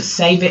 Whatever you just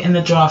save it in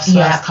the drafts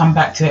first, come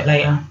back to it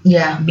later.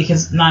 Yeah.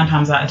 Because 9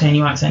 times out of 10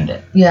 you won't send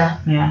it. Yeah.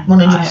 Yeah.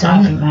 100%.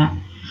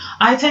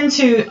 I think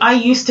that. I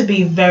used to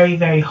be very,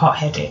 very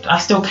hot-headed. I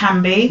still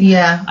can be.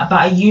 Yeah. But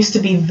I used to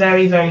be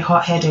very, very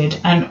hot-headed.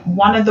 And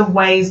one of the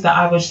ways that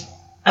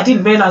I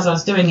didn't realise I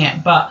was doing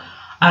it, but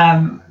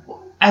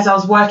as I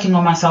was working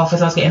on myself,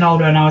 as I was getting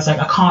older, and I was like,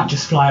 I can't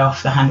just fly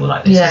off the handle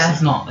like this. Yeah.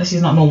 This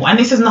is not normal. And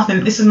this is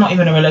not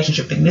even a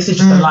relationship thing. This is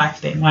just a life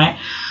thing, right?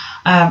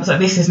 So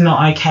this is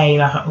not okay.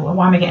 Like,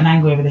 why am I getting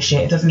angry over this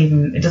shit? It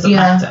doesn't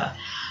matter.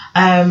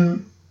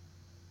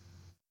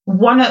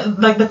 One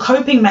of the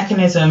coping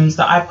mechanisms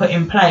that I put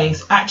in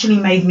place actually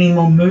made me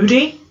more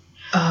moody.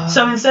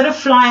 So instead of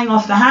flying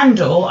off the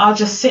handle, I'll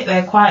just sit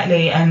there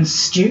quietly and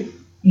stew.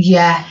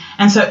 Yeah.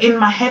 And so in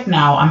my head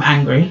now, I'm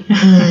angry.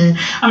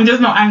 I'm just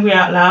not angry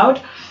out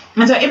loud.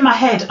 And so in my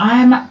head,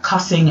 I'm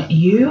cussing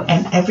you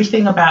and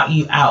everything about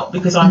you out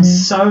because I'm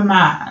so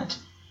mad.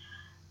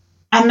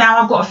 And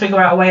now I've got to figure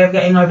out a way of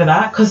getting over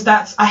that because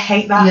I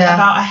hate that.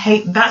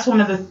 Yeah. That's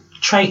one of the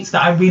traits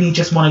that I really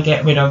just want to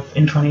get rid of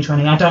in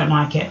 2020. I don't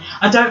like it.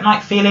 I don't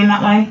like feeling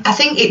that way. I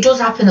think it does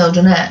happen though,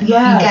 doesn't it?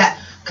 Yeah.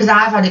 Because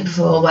I've had it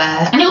before where...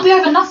 And it'll be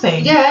over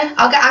nothing. Yeah,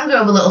 I'll get angry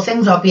over little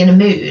things or be in a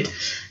mood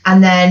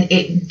and then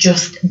it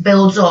just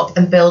builds up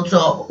and builds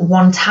up.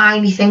 One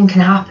tiny thing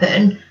can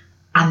happen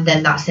and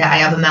then that's it. I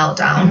have a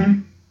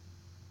meltdown.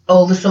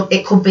 Over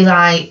it could be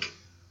like...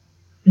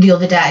 The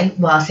other day,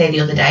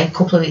 a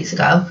couple of weeks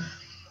ago,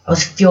 I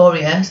was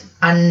furious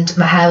and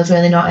my hair was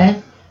really knotty.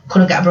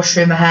 Couldn't get a brush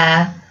through my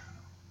hair.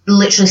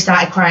 Literally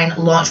started crying,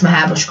 launched my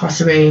hairbrush across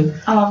the room.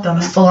 Oh, I've done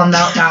that. Full on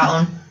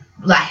meltdown,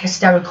 like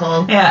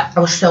hysterical. Yeah.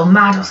 I was so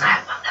mad. I was like,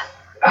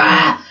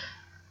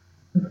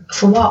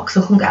 for what?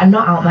 Because I couldn't get a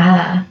knot out of my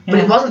hair. Yeah. But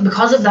it wasn't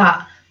because of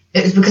that.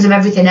 It was because of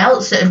everything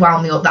else that had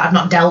wound me up that I'd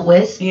not dealt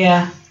with.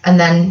 Yeah. And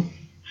then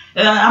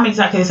I'm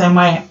exactly the same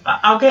way.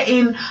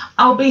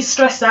 I'll be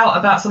stressed out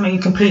about something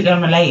completely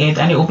unrelated,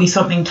 and it will be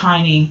something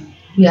tiny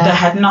that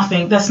had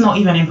nothing, that's not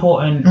even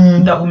important,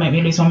 that will make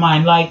me lose my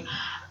mind. Like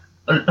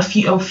a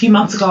few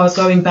months ago, I was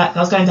going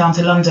down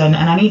to London,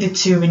 and I needed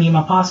to renew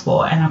my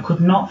passport, and I could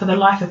not for the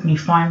life of me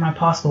find my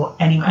passport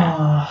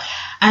anywhere.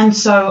 And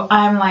so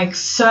I'm like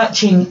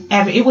searching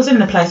it was in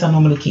the place I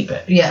normally keep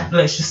it. Yeah.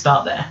 Let's just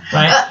start there,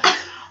 right?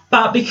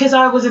 But because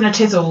I was in a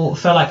tizzel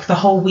for like the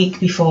whole week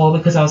before,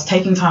 because I was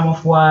taking time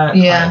off work,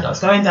 I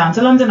was going down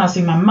to London, I was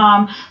seeing my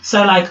mum.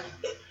 So like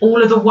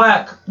all of the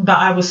work that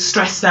I was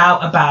stressed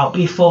out about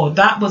before,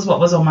 that was what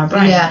was on my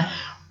brain. Yeah.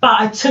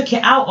 But I took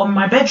it out on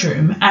my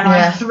bedroom and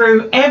I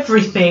threw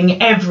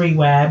everything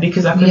everywhere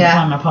because I couldn't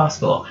find my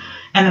passport.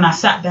 And then I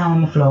sat down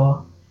on the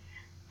floor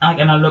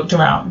and I looked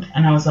around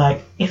and I was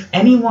like, if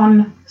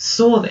anyone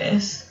saw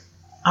this,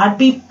 I'd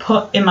be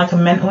put in like a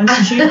mental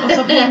institute or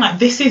something. Like,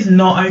 this is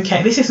not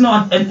okay. This is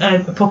not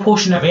a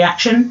proportionate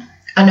reaction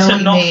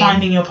to not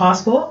finding your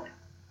passport.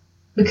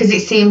 Because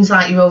it seems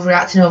like you're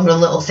overreacting over a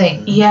little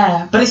thing.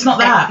 Yeah, but it's not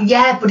that.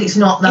 But it's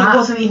not that. It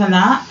wasn't even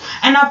that.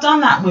 And I've done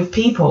that with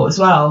people as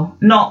well.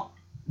 Not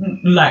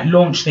like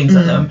launch things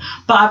at them.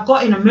 But I've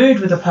got in a mood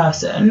with a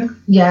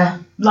person. Yeah.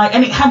 Like,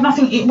 and it had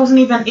nothing, it wasn't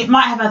even, it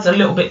might have had a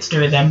little bit to do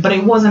with them, but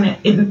it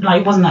wasn't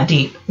that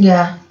deep.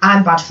 Yeah,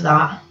 I'm bad for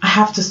that. I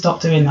have to stop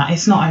doing that.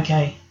 It's not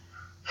okay.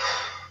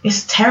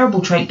 It's a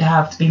terrible trait to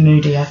have, to be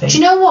moody, I think. Do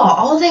you know what?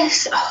 All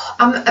this,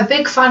 I'm a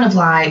big fan of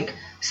like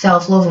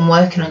self-love and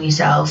working on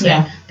yourself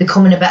and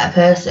becoming a better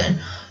person.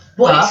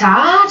 But it's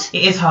hard.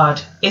 It is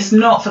hard. It's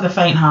not for the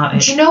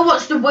faint-hearted. Do you know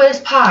what's the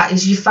worst part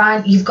is you've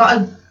got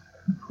to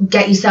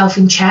get yourself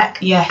in check.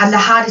 Yes. And the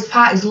hardest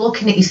part is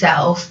looking at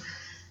yourself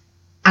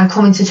and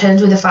coming to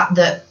terms with the fact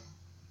that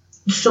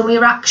some of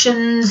your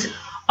actions...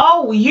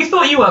 Oh, you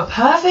thought you were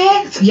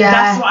perfect? Yeah.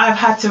 That's what I've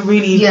had to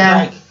really,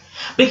 like...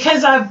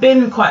 Because I've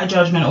been quite a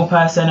judgmental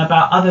person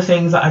about other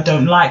things that I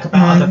don't like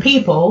about other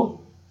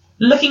people,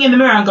 looking in the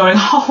mirror and going,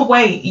 oh,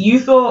 wait, you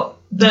thought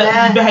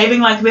that behaving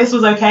like this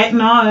was okay?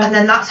 No. And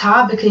then that's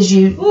hard because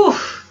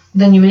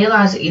then you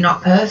realise that you're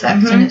not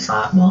perfect and it's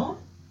like, what?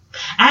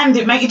 And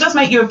it does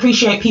make you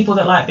appreciate people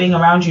that like being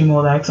around you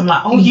more though, because I'm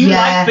like, oh, you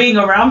like being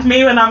around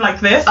me when I'm like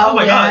this? Oh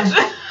my gosh.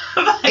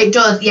 It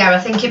does, I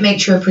think it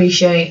makes you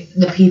appreciate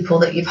the people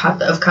that you've had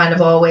that have kind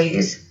of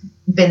always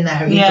been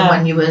there, even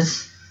when you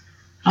was...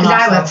 Because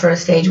I went for a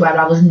stage where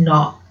I wasn't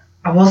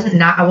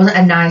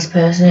a nice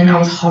person. I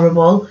was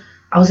horrible.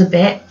 I was a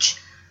bitch.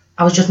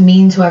 I was just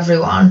mean to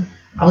everyone.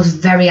 I was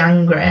very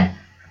angry.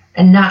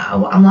 And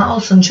now I'm like, oh,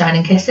 sunshine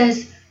and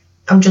kisses.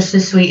 I'm just the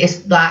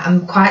sweetest, like,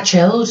 I'm quite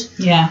chilled.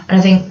 Yeah. And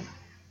I think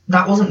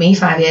that wasn't me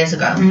 5 years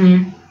ago.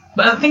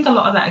 But I think a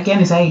lot of that,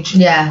 again, is age.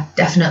 Yeah,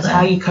 definitely. It's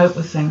how you cope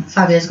with things.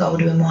 5 years ago, I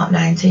would have been,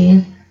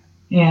 19?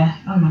 Yeah.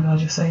 Oh, my God,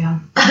 you're so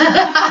young.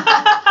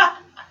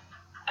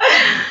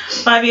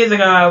 5 years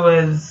ago, I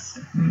was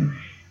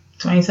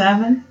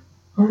 27.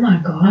 Oh, my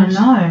God. I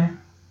know.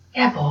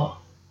 Yeah, but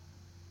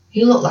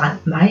you look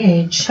like my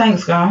age.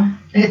 Thanks, girl.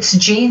 It's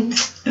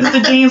genes. It's the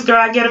genes, girl.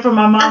 I get it from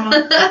my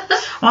mama.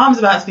 Mom's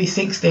about to be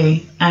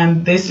 60,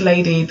 and this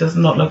lady does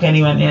not look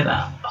anywhere near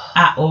that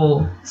at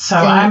all. So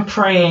I'm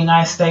praying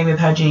I stay with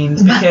her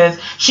genes, because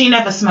she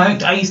never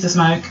smoked. I used to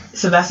smoke,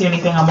 so that's the only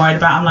thing I'm worried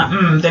about. I'm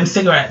like, them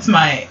cigarettes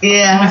might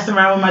mess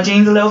around with my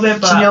genes a little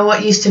bit. But do you know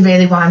what used to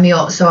really wind me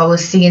up? So I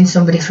was seeing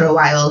somebody for a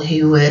while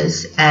who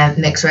was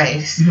mixed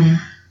race,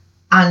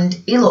 and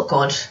he looked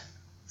good.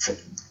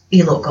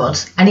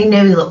 And he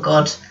knew he looked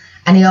good.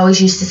 And he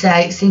always used to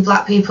say, see,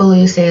 black people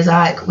who say,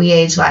 like, we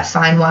age like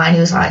fine wine. He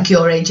was like,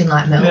 you're aging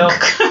like milk.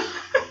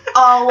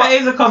 Oh, that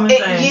is a common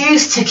saying. It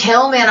used to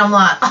kill me, and I'm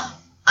like, oh,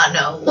 I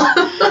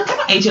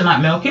know. Aging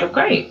like milk, you look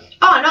great.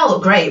 Oh, I know I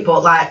look great,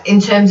 but like in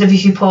terms of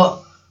if you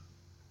put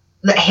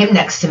him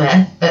next to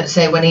me,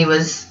 say when he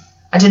was,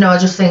 I don't know, I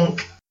just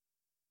think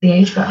the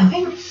age better.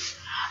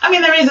 I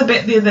mean, there is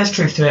there's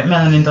truth to it.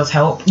 Melanin does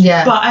help.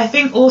 Yeah. But I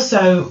think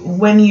also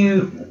when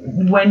you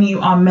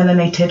are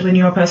melanated, when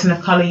you're a person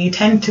of colour, you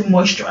tend to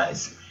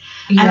moisturise.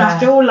 Yeah. And I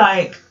feel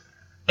like,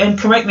 and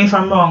correct me if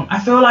I'm wrong, I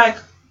feel like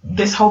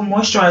this whole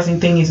moisturising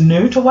thing is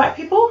new to white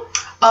people.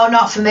 Oh,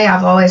 not for me.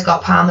 I've always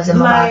got Palmer's in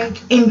my bag.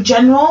 In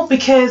general,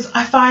 because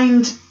I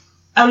find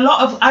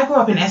I grew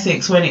up in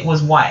Essex when it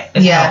was white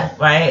as hell,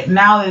 right?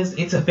 Now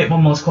it's a bit more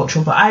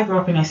multicultural, but I grew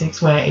up in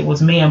Essex where it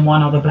was me and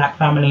one other black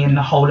family in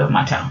the whole of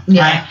my town,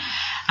 right?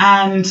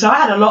 And so I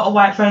had a lot of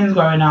white friends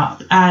growing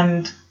up,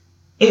 and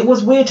it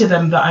was weird to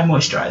them that I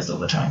moisturised all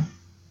the time.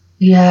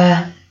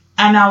 Yeah.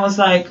 And I was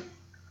like,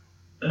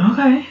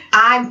 okay.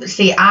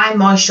 I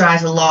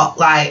moisturise a lot,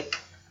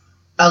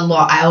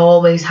 I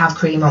always have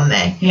cream on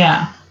me.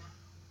 Yeah.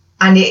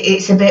 And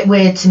it's a bit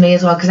weird to me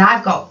as well, because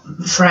I've got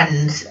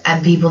friends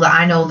and people that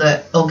I know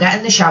that will get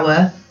in the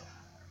shower,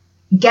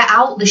 get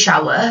out the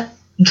shower,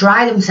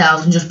 dry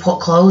themselves and just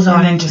put clothes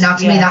on. And then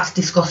to me, that's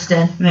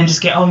disgusting. And then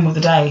just get on with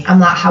the day. I'm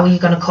like, how are you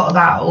going to cut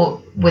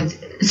about with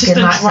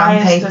skin like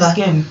sandpaper? Just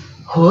the skin.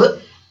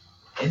 What?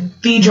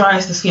 The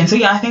driest the skin. So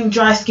yeah, I think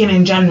dry skin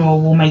in general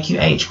will make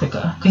you age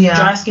quicker. Because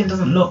dry skin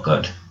doesn't look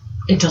good.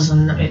 It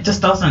doesn't. It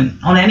just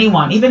doesn't on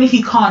anyone, even if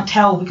you can't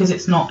tell because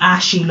it's not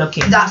ashy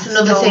looking. That's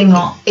another thing.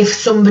 If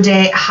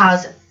somebody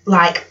has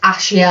like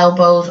ashy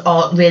elbows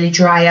or really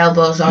dry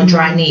elbows or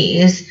dry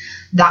knees,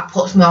 that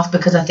puts me off,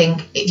 because I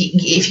think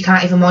if you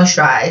can't even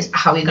moisturise,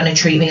 how are you going to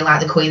treat me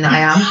like the queen that I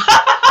am?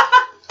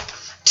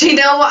 Do you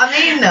know what I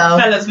mean, though?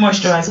 Fellas,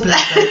 moisturise,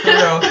 please, for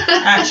real.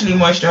 Actually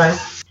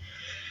moisturise.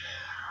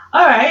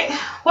 All right.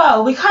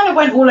 Well, we kind of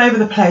went all over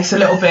the place a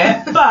little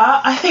bit,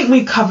 but I think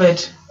we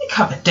covered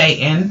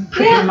dating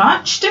pretty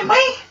much, didn't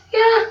we?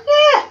 Yeah.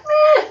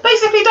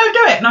 Basically, don't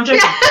do it. No, I'm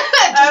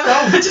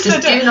joking.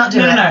 Just do not do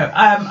it. No.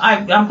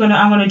 I'm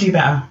gonna do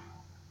better.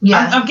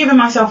 Yeah. I'm giving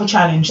myself a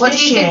challenge. What do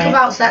you think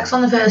about sex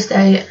on the first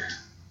date?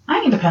 I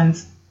think it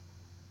depends.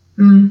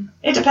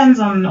 It depends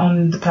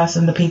on the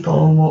person, the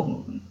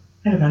people.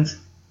 It depends.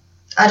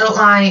 I don't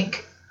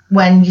like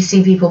when you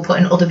see people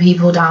putting other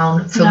people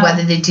down for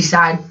whether they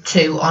decide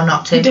to or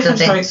not to. Different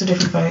strokes for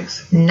different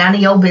folks. None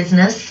of your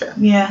business.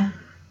 Yeah.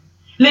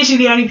 Literally,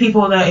 the only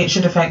people that it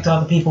should affect are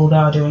the people that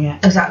are doing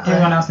it. Exactly.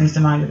 Everyone else needs to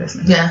mind your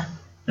business. Yeah.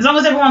 As long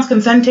as everyone's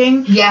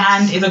consenting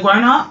and is a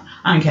grown-up,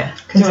 I don't care.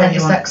 Consent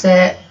is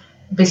sexy.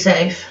 Be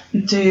safe.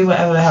 Do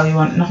whatever the hell you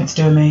want. Nothing to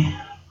do with me.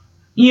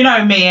 You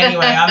know me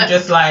anyway. I'm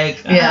just like,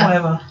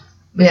 whatever.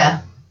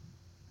 Yeah.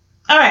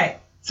 All right.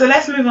 So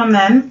let's move on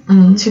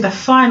then to the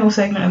final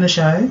segment of the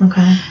show.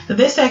 Okay. So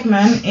this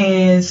segment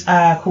is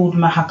called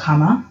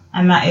Mahakama,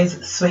 and that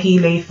is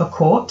Swahili for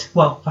court.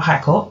 Well, for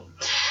high court.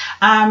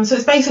 So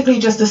it's basically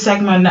just a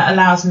segment that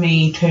allows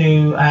me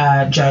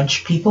to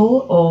judge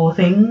people or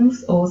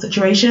things or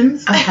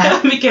situations. Okay.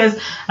 Because,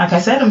 like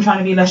I said, I'm trying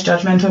to be less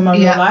judgmental in my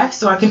real life,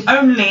 so I can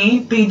only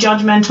be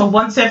judgmental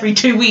once every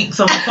 2 weeks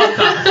on the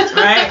podcast,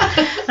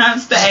 right?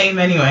 That's the aim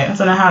anyway. I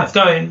don't know how it's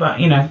going, but,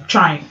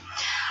 trying.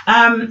 All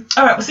right,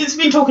 well, since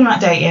we've been talking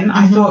about dating,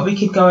 I thought we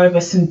could go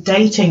over some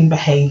dating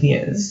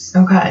behaviours.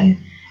 Okay.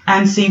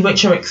 And see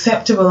which are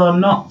acceptable or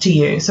not to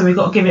you. So we've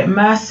got to give it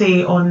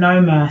mercy or no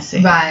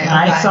mercy. Right.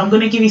 Okay. So I'm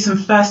going to give you some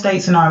first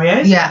date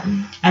scenarios. Yeah.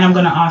 And I'm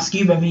going to ask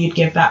you whether you'd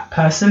give that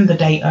person, the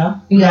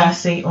dater,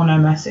 mercy or no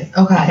mercy.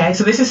 Okay.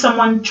 So this is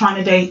someone trying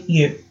to date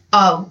you.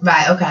 Oh,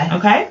 right. Okay.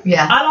 Okay?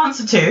 Yeah. I'll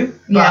answer two,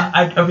 but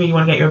I really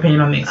want to get your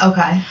opinion on these.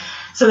 Okay.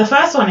 So the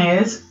first one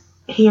is,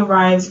 he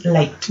arrives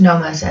late. No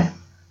mercy.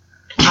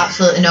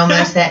 Absolutely no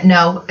mercy.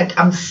 No,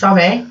 I'm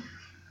sorry.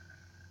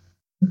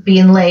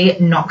 Being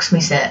late knocks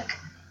me sick.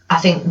 I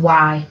think,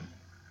 why?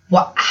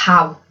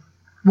 How?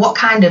 What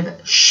kind of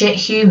shit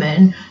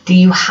human do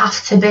you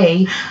have to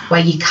be where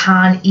you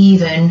can't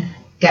even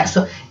get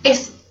stuck?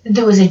 If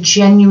there was a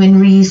genuine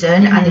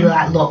reason and they were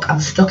like, look, I'm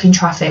stuck in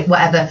traffic,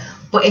 whatever.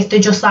 But if they're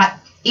just like,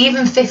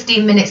 even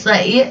 15 minutes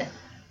late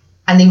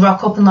and they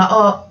rock up and like,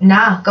 oh,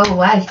 nah, go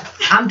away.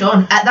 I'm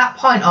done. At that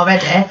point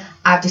already,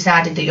 I've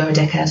decided that you're a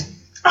dickhead.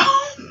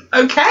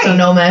 Okay. So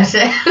no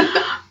mercy.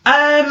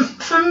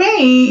 For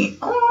me,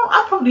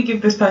 I'd probably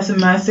give this person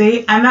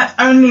mercy, and that's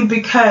only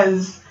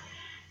because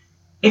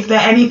if they're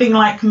anything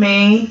like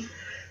me,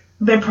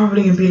 they're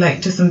probably gonna be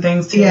late to some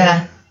things too.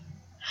 Yeah.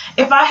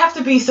 If I have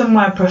to be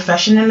somewhere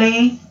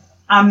professionally,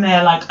 I'm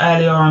there like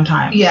earlier on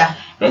time. Yeah.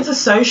 If it's a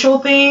social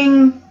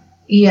thing,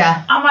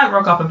 I might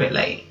rock up a bit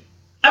late.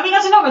 I mean, I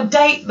don't know, a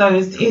date though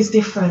is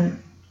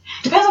different.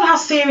 Depends on how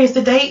serious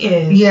the date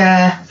is.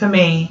 Yeah. For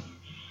me.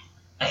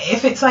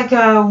 If it's like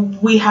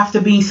we have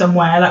to be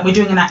somewhere, like we're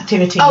doing an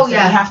activity, so we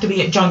have to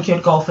be at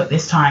Junkyard Golf at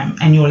this time,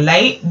 and you're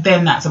late,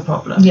 then that's a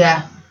problem.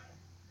 Yeah.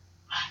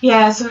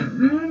 Yeah, so... all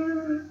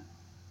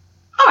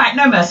right,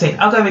 no mercy.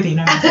 I'll go with you,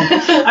 no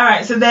mercy. All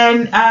right, so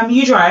then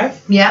you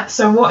drive. Yeah.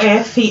 So what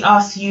if he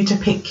asks you to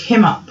pick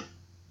him up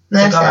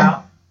to go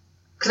out?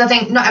 Because I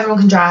think not everyone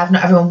can drive,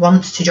 not everyone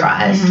wants to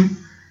drive.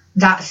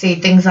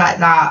 Things like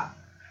that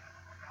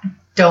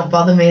don't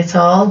bother me at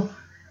all,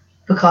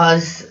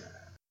 because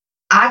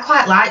I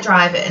quite like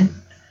driving,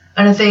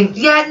 and I think,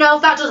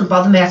 that doesn't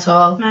bother me at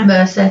all. No.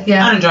 Mercy,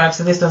 I don't drive,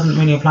 so this doesn't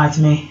really apply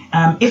to me.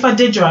 If I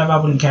did drive, I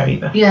wouldn't care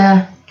either.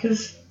 Yeah.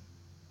 Because,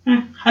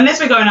 unless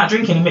we're going out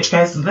drinking, in which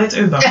case, let's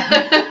Uber.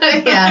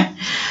 Yeah.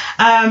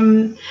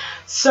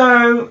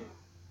 So,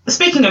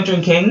 speaking of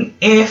drinking,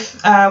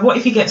 what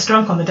if he gets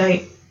drunk on the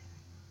date?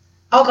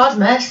 Oh, God,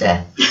 mercy.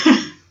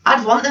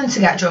 I'd want them to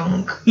get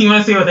drunk. You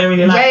want to see what they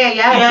really like?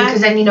 Yeah.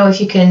 Because then you know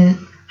if you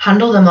can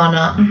handle them or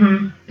not.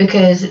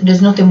 Because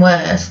there's nothing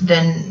worse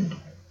than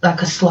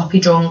like a sloppy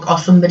drunk or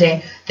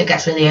somebody that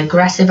gets really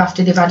aggressive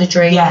after they've had a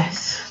drink.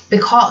 Yes.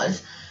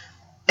 Because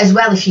as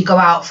well, if you go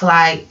out for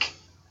like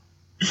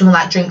someone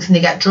like drinks and they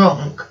get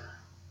drunk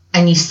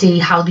and you see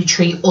how they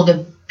treat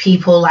other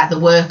people, like the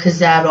workers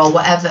there or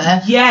whatever,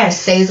 it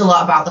says a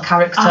lot about the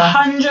character.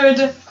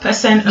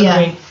 100% agree.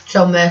 Yeah.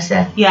 So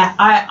mercy. Yeah,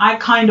 I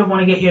kind of want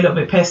to get you a little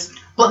bit pissed.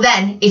 But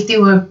then if they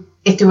were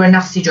a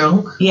nasty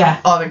drunk,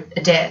 or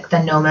a dick,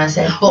 then no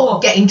mercy. But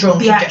getting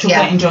drunk,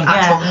 getting drunk,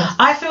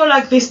 I feel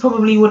like this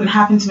probably wouldn't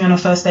happen to me on a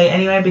first date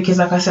anyway, because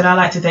like I said, I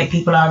like to date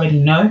people I already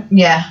know.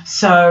 Yeah.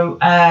 So,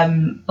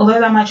 although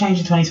that might change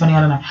in 2020, I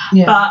don't know.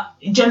 Yeah.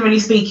 But generally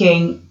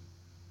speaking,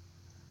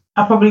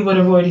 I probably would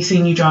have already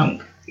seen you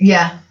drunk.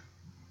 Yeah.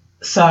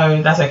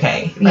 So that's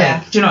okay. Like,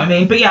 Yeah. do you know what I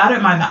mean? But yeah, I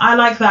don't mind that. I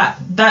like that.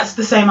 That's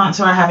the same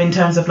answer I have in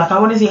terms of like, I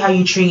want to see how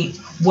you treat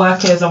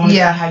workers. I want to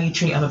see how you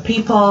treat other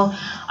people.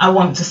 I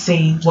want to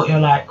see what you're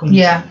like. When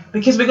you drink.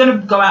 Because we're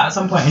going to go out at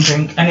some point and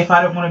drink. And if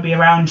I don't want to be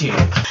around you.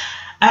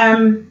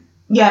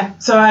 Yeah,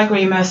 so I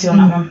agree, Mercy, on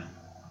that one.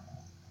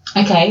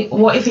 Okay,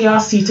 what if he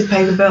asks you to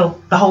pay the bill?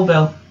 The whole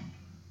bill?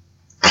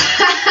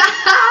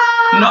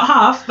 Not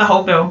half, the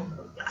whole bill.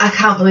 I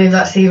can't believe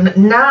that's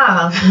even...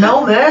 Nah,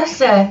 no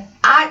mercy.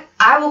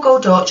 I will go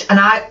Dutch and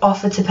I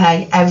offer to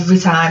pay every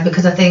time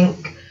because I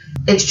think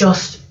it's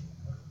just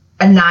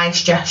a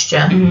nice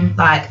gesture.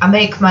 Like, I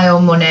make my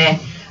own money,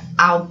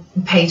 I'll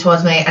pay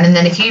towards me, and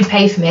then if you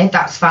pay for me,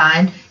 that's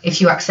fine.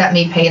 If you accept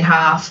me paying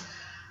half,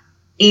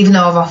 even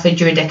though I've offered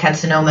you a dickhead,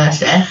 so no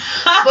mercy.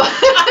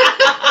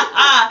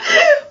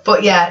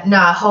 But yeah,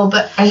 nah,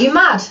 but are you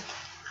mad?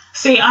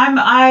 See,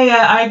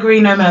 I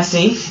agree, no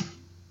mercy.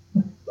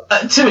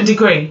 To a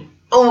degree.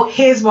 Oh,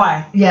 here's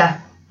why. Yeah.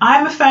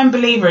 I'm a firm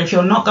believer if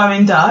you're not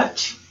going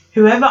Dutch,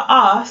 whoever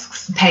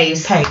asks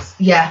pays.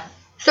 Yeah.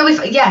 So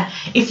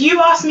if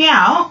you ask me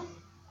out,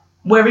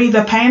 we're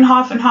either paying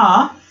half and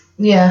half.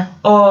 Yeah.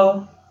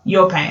 Or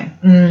you're paying.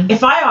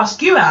 If I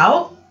ask you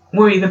out,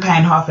 we're either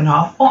paying half and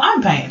half or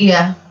I'm paying.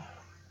 Yeah.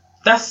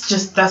 That's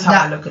how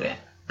I look at it.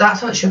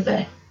 That's what it should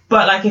be.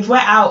 But like if we're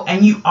out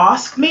and you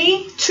ask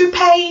me to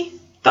pay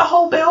the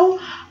whole bill,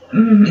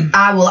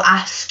 I will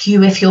ask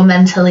you if you're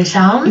mentally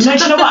sound. No,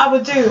 do you know what I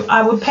would do?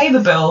 I would pay the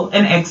bill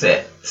and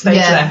exit, stage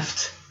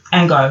left,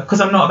 and go.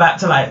 Because I'm not about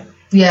to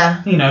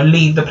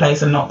leave the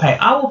place and not pay.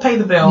 I will pay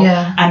the bill,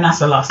 and that's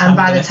the last time. And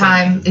by the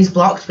time he's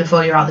blocked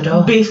before you're out the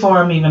door. Before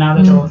I'm even out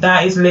the door.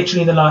 That is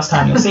literally the last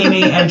time you'll see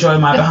me. Enjoy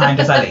my behind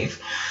as I leave.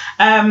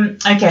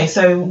 Okay,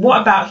 so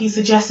what about he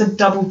suggests a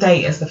double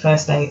date as the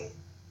first date?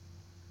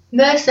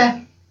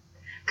 Mercy.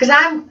 Because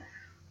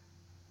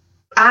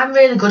I'm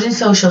really good in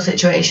social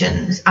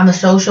situations. I'm a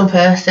social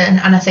person,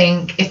 and I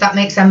think if that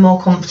makes them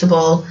more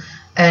comfortable,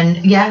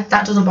 and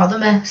that doesn't bother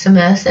me. So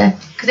mercy,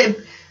 because it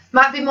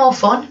might be more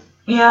fun.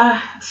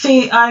 Yeah.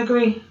 See, I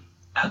agree.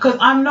 Because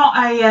I'm not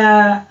how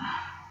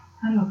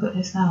do I put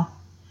this now?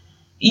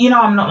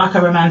 I'm not like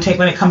a romantic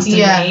when it comes to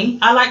me.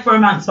 I like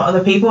romance for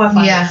other people. I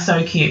find it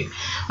so cute.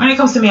 When it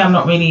comes to me, I'm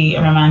not really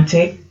a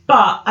romantic.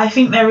 But I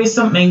think there is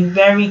something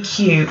very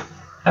cute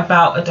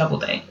about a double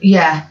date.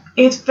 Yeah.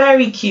 It's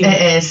very cute.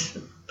 It is.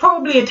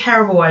 Probably a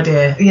terrible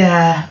idea.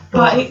 Yeah.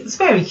 But it's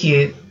very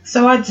cute.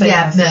 So I'd say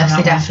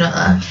mercy,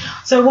 definitely.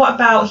 So what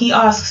about he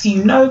asks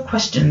you no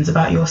questions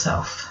about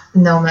yourself?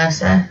 No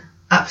mercy.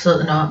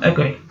 Absolutely not.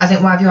 Agree. I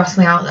think, why have you asked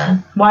me out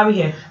then? Why are we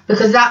here?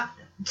 Because that,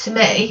 to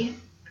me,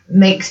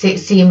 makes it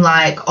seem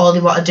like all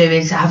they want to do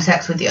is have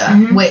sex with you,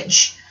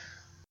 which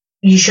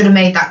you should have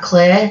made that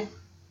clear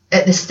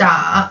at the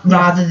start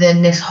rather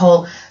than this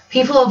whole...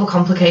 People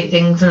overcomplicate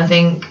things, and I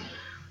think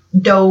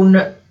don't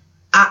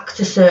act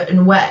a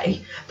certain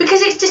way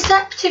because it's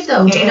deceptive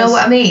though. Do you know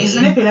what I mean? It's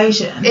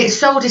manipulation. It's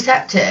so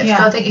deceptive. So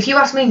I think if you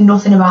ask me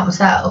nothing about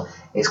myself,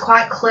 it's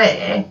quite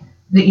clear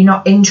that you're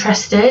not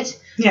interested.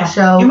 Yeah.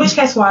 So in which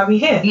case, why are we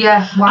here?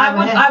 Yeah.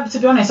 To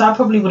be honest, I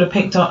probably would have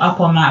picked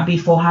up on that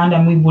beforehand,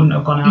 and we wouldn't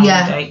have gone out on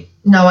a date.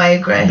 No, I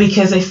agree.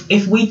 Because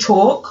if we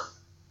talk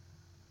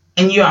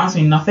and you ask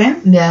me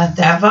nothing,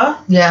 ever,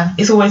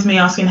 it's always me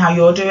asking how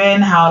you're doing,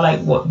 how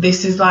what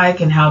this is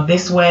like, and how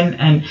this went,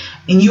 and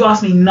you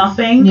ask me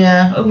nothing.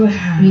 Yeah.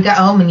 You get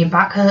home and your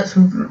back hurts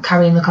from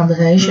carrying the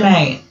conversation.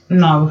 Mate,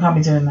 no, we can't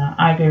be doing that.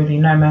 I agree with you.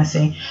 No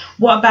mercy.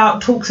 What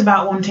about talks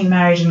about wanting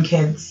marriage and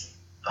kids?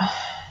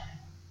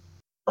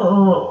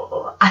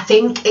 I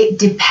think it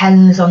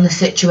depends on the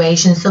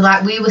situation. So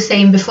like we were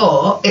saying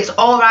before, it's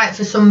all right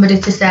for somebody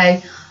to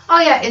say, oh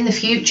yeah, in the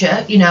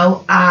future,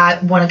 I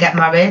want to get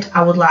married,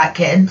 I would like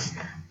kids.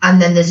 And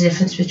then there's a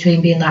difference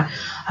between being like,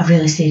 I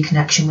really see a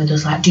connection with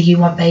us. Like, do you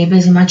want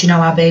babies? Imagine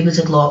how our babies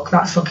would look.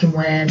 That's fucking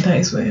weird. That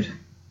is weird.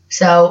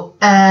 So,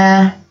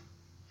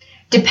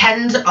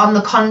 depends on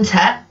the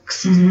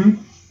context.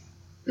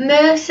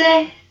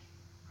 Mercy.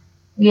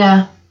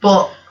 Yeah,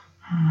 but...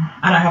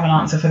 I don't have an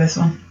answer for this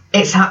one.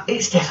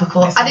 It's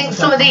difficult. I think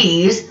some of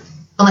these,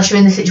 unless you're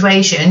in the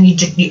situation,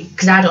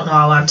 because I don't know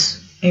how I'd...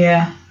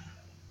 Yeah.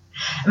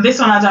 This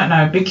one I don't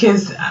know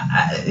because,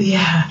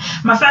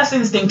 my first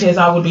instinct is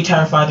I would be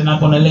terrified and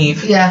I'd want to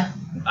leave. Yeah.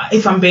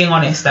 If I'm being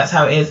honest, that's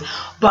how it is.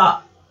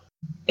 But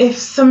if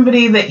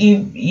somebody that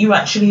you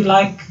actually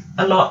like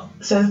a lot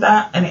says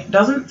that and it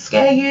doesn't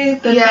scare you,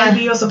 then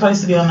maybe you're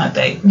supposed to be on that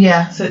date.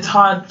 Yeah. So it's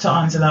hard to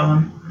answer that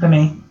one for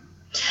me.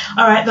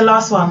 All right, the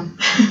last one.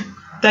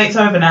 Date's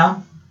over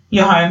now.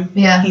 You're home.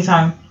 Yeah. He's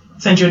home.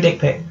 Send you a dick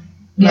pic.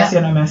 Mercy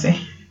or no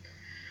mercy?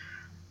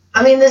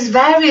 I mean, there's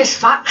various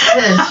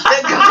factors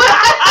that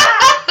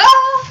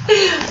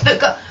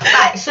go.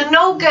 Right, so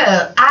no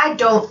girl,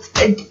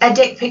 a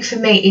dick pic for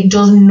me, it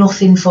does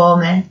nothing for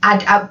me.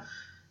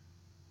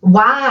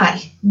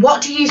 Why?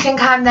 What do you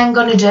think I'm then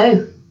going to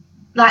do?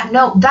 Like,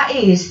 no, that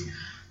is,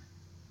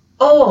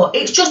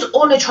 it's just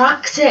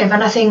unattractive,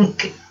 and I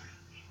think,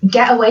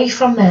 get away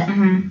from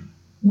it.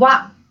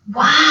 What?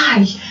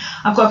 Why?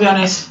 I've got to be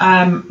honest,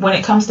 when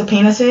it comes to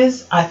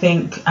penises, I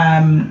think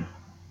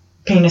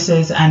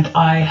penises and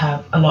I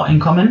have a lot in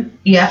common.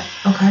 Yeah,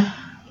 okay.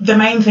 The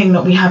main thing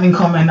that we have in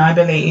common, I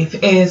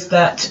believe, is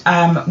that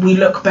we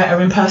look better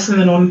in person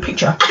than on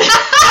picture.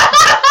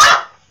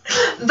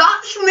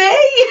 That's me!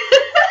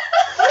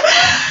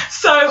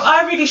 So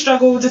I really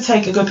struggle to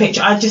take a good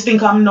picture. I just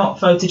think I'm not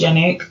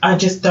photogenic. I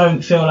just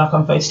don't feel like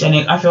I'm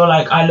photogenic. I feel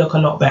like I look a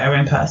lot better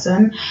in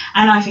person.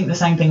 And I think the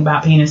same thing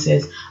about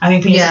penises. I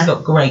think penises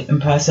look great in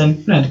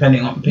person. No,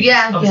 depending on penis,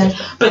 obviously.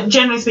 Yeah. But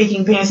generally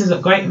speaking, penises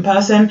look great in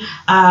person.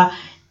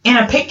 In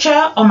a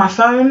picture on my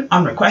phone,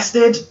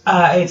 unrequested,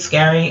 it's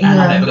scary, and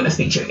I'm never going to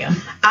speak to you again.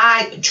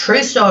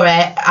 True story,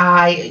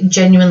 I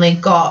genuinely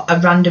got a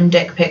random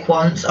dick pic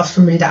once of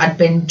somebody that I'd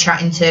been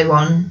chatting to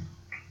on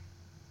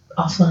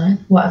offline,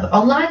 whatever,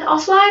 online,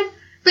 offline?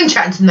 Been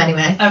chatting to them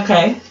anyway.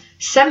 Okay.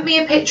 Sent me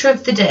a picture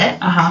of the dick.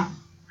 Uh-huh.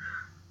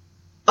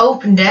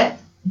 Opened it,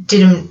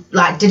 didn't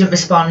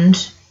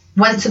respond.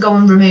 Went to go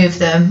and remove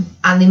them,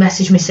 and they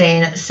messaged me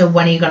saying, so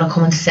when are you going to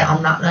come and sit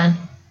on that then?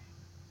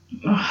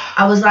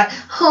 I was like,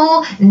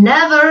 oh,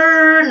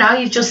 never. Now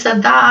you've just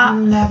said that.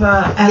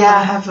 Never,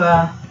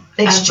 ever.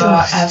 It's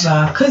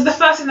ever. Because the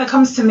first thing that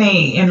comes to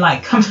me in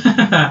first thing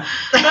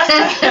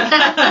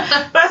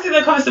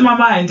that comes to my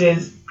mind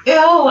is, ew,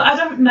 I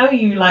don't know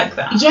you like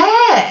that.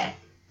 Yeah.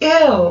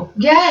 Ew.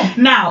 Yeah.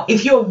 Now,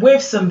 if you're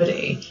with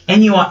somebody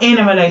and you are in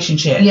a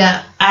relationship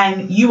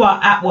and you are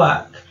at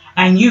work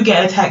and you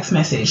get a text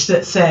message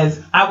that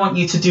says, I want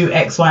you to do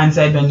X, Y, and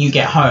Z when you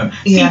get home.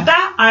 See,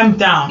 that I'm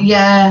down.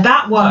 Yeah.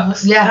 That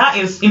works. Yeah. That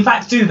is, in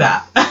fact, do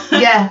that.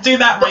 Yeah. Do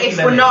that regularly.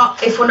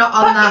 But if we're not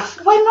on that.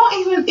 We're not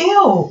even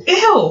ill.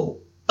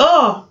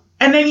 Oh.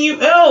 And then you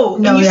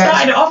and you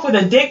started it off with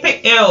a dick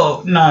pic.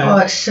 No. Oh,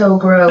 it's so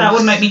gross. That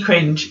would make me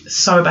cringe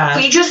so bad.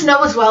 But you just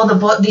know as well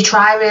they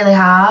try really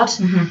hard.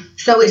 Mm-hmm.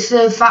 So it's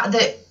the fact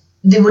that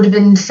they would have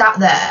been sat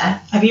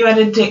there. Have you had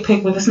a dick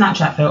pic with a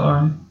Snapchat filter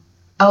on?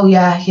 Oh,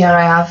 yeah, I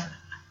have.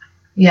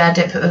 Yeah, I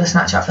dick pic with a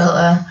Snapchat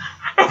filter.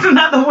 Isn't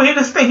that the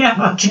weirdest thing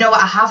ever? Do you know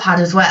what I have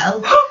had as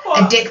well?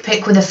 What? A dick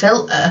pic with a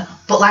filter,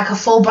 but like a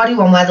full body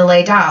one where they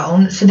lay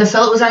down. So the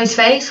filter was on his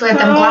face, with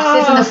them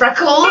glasses and the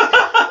freckles,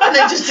 and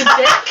then just a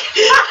dick.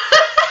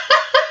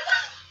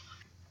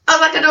 I was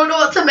like, I don't know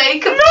what to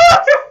make of it.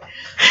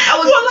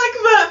 What,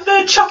 like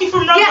the Chucky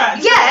from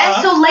Rugrats?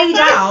 Yeah, so lay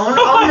down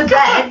on the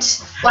bed,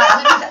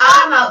 like with his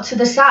arm out to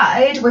the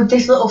side with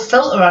this little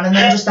filter on, and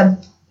then just a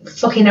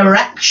fucking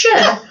erection.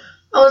 I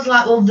was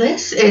like, well,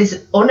 this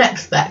is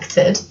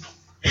unexpected.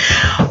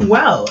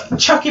 Well,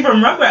 Chucky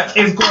from Rugrats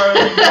is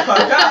growing the fuck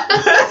up,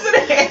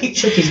 isn't he?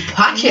 Chucky's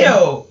packing.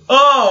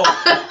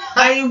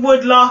 I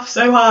would laugh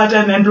so hard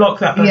and then block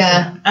that person.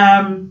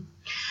 Yeah.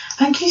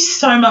 Thank you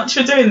so much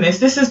for doing this.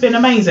 This has been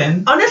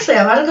amazing. Honestly,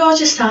 I've had a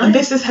gorgeous time.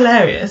 This is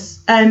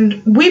hilarious.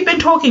 And we've been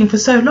talking for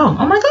so long.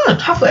 Oh my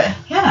God. Have we?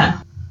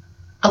 Yeah.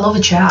 I love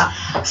a chat.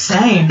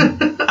 Same.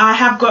 I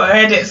have got to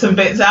edit some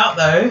bits out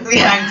though.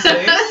 Yeah.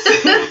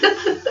 Thanks,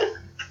 Luce.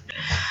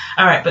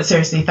 All right, but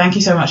seriously, thank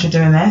you so much for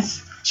doing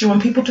this. Do you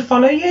want people to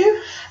follow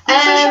you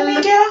on social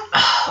media?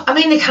 I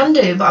mean, they can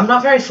do, but I'm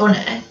not very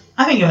funny.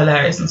 I think you're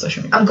hilarious on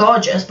social media. I'm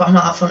gorgeous, but I'm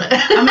not that funny.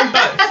 I mean,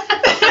 both.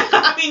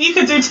 I mean, you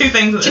could do two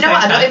things at the same time. Do you know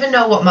what? I don't even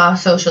know what my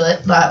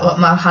what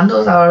my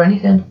handles are or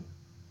anything.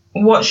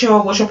 What's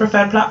your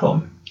preferred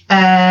platform?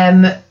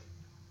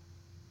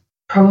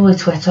 Probably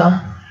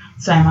Twitter.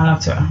 Same, I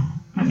love Twitter.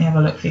 Let me have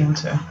a look for you on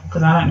Twitter,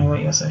 because I don't know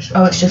what your social.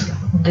 Oh, it's just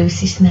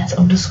Lucy Smith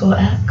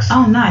 _X.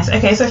 Oh, nice.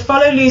 Okay, so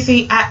follow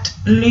Lucy at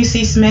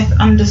Lucy Smith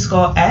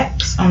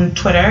 _X on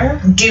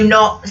Twitter. Do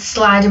not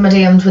slide in my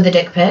DMs with a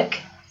dick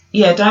pic.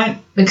 Yeah, don't.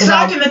 Because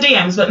slide in the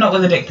DMs, but not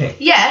with a dick pic.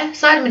 Yeah,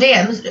 slide in my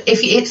DMs. If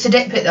it's a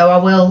dick pic, though, I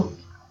will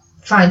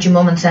find your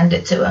mum and send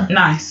it to her.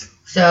 Nice.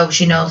 So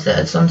she knows that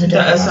her son's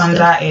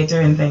out here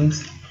doing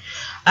things.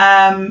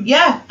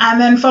 Yeah, and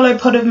then follow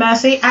Pod of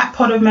Mercy at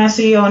Pod of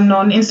Mercy on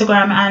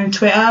Instagram and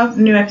Twitter.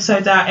 New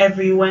episodes out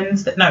every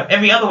Wednesday. No,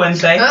 every other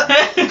Wednesday.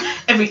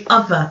 Every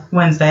other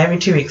Wednesday, every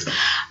 2 weeks.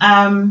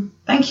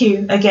 Thank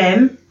you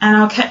again, and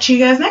I'll catch you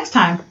guys next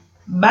time.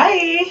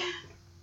 Bye.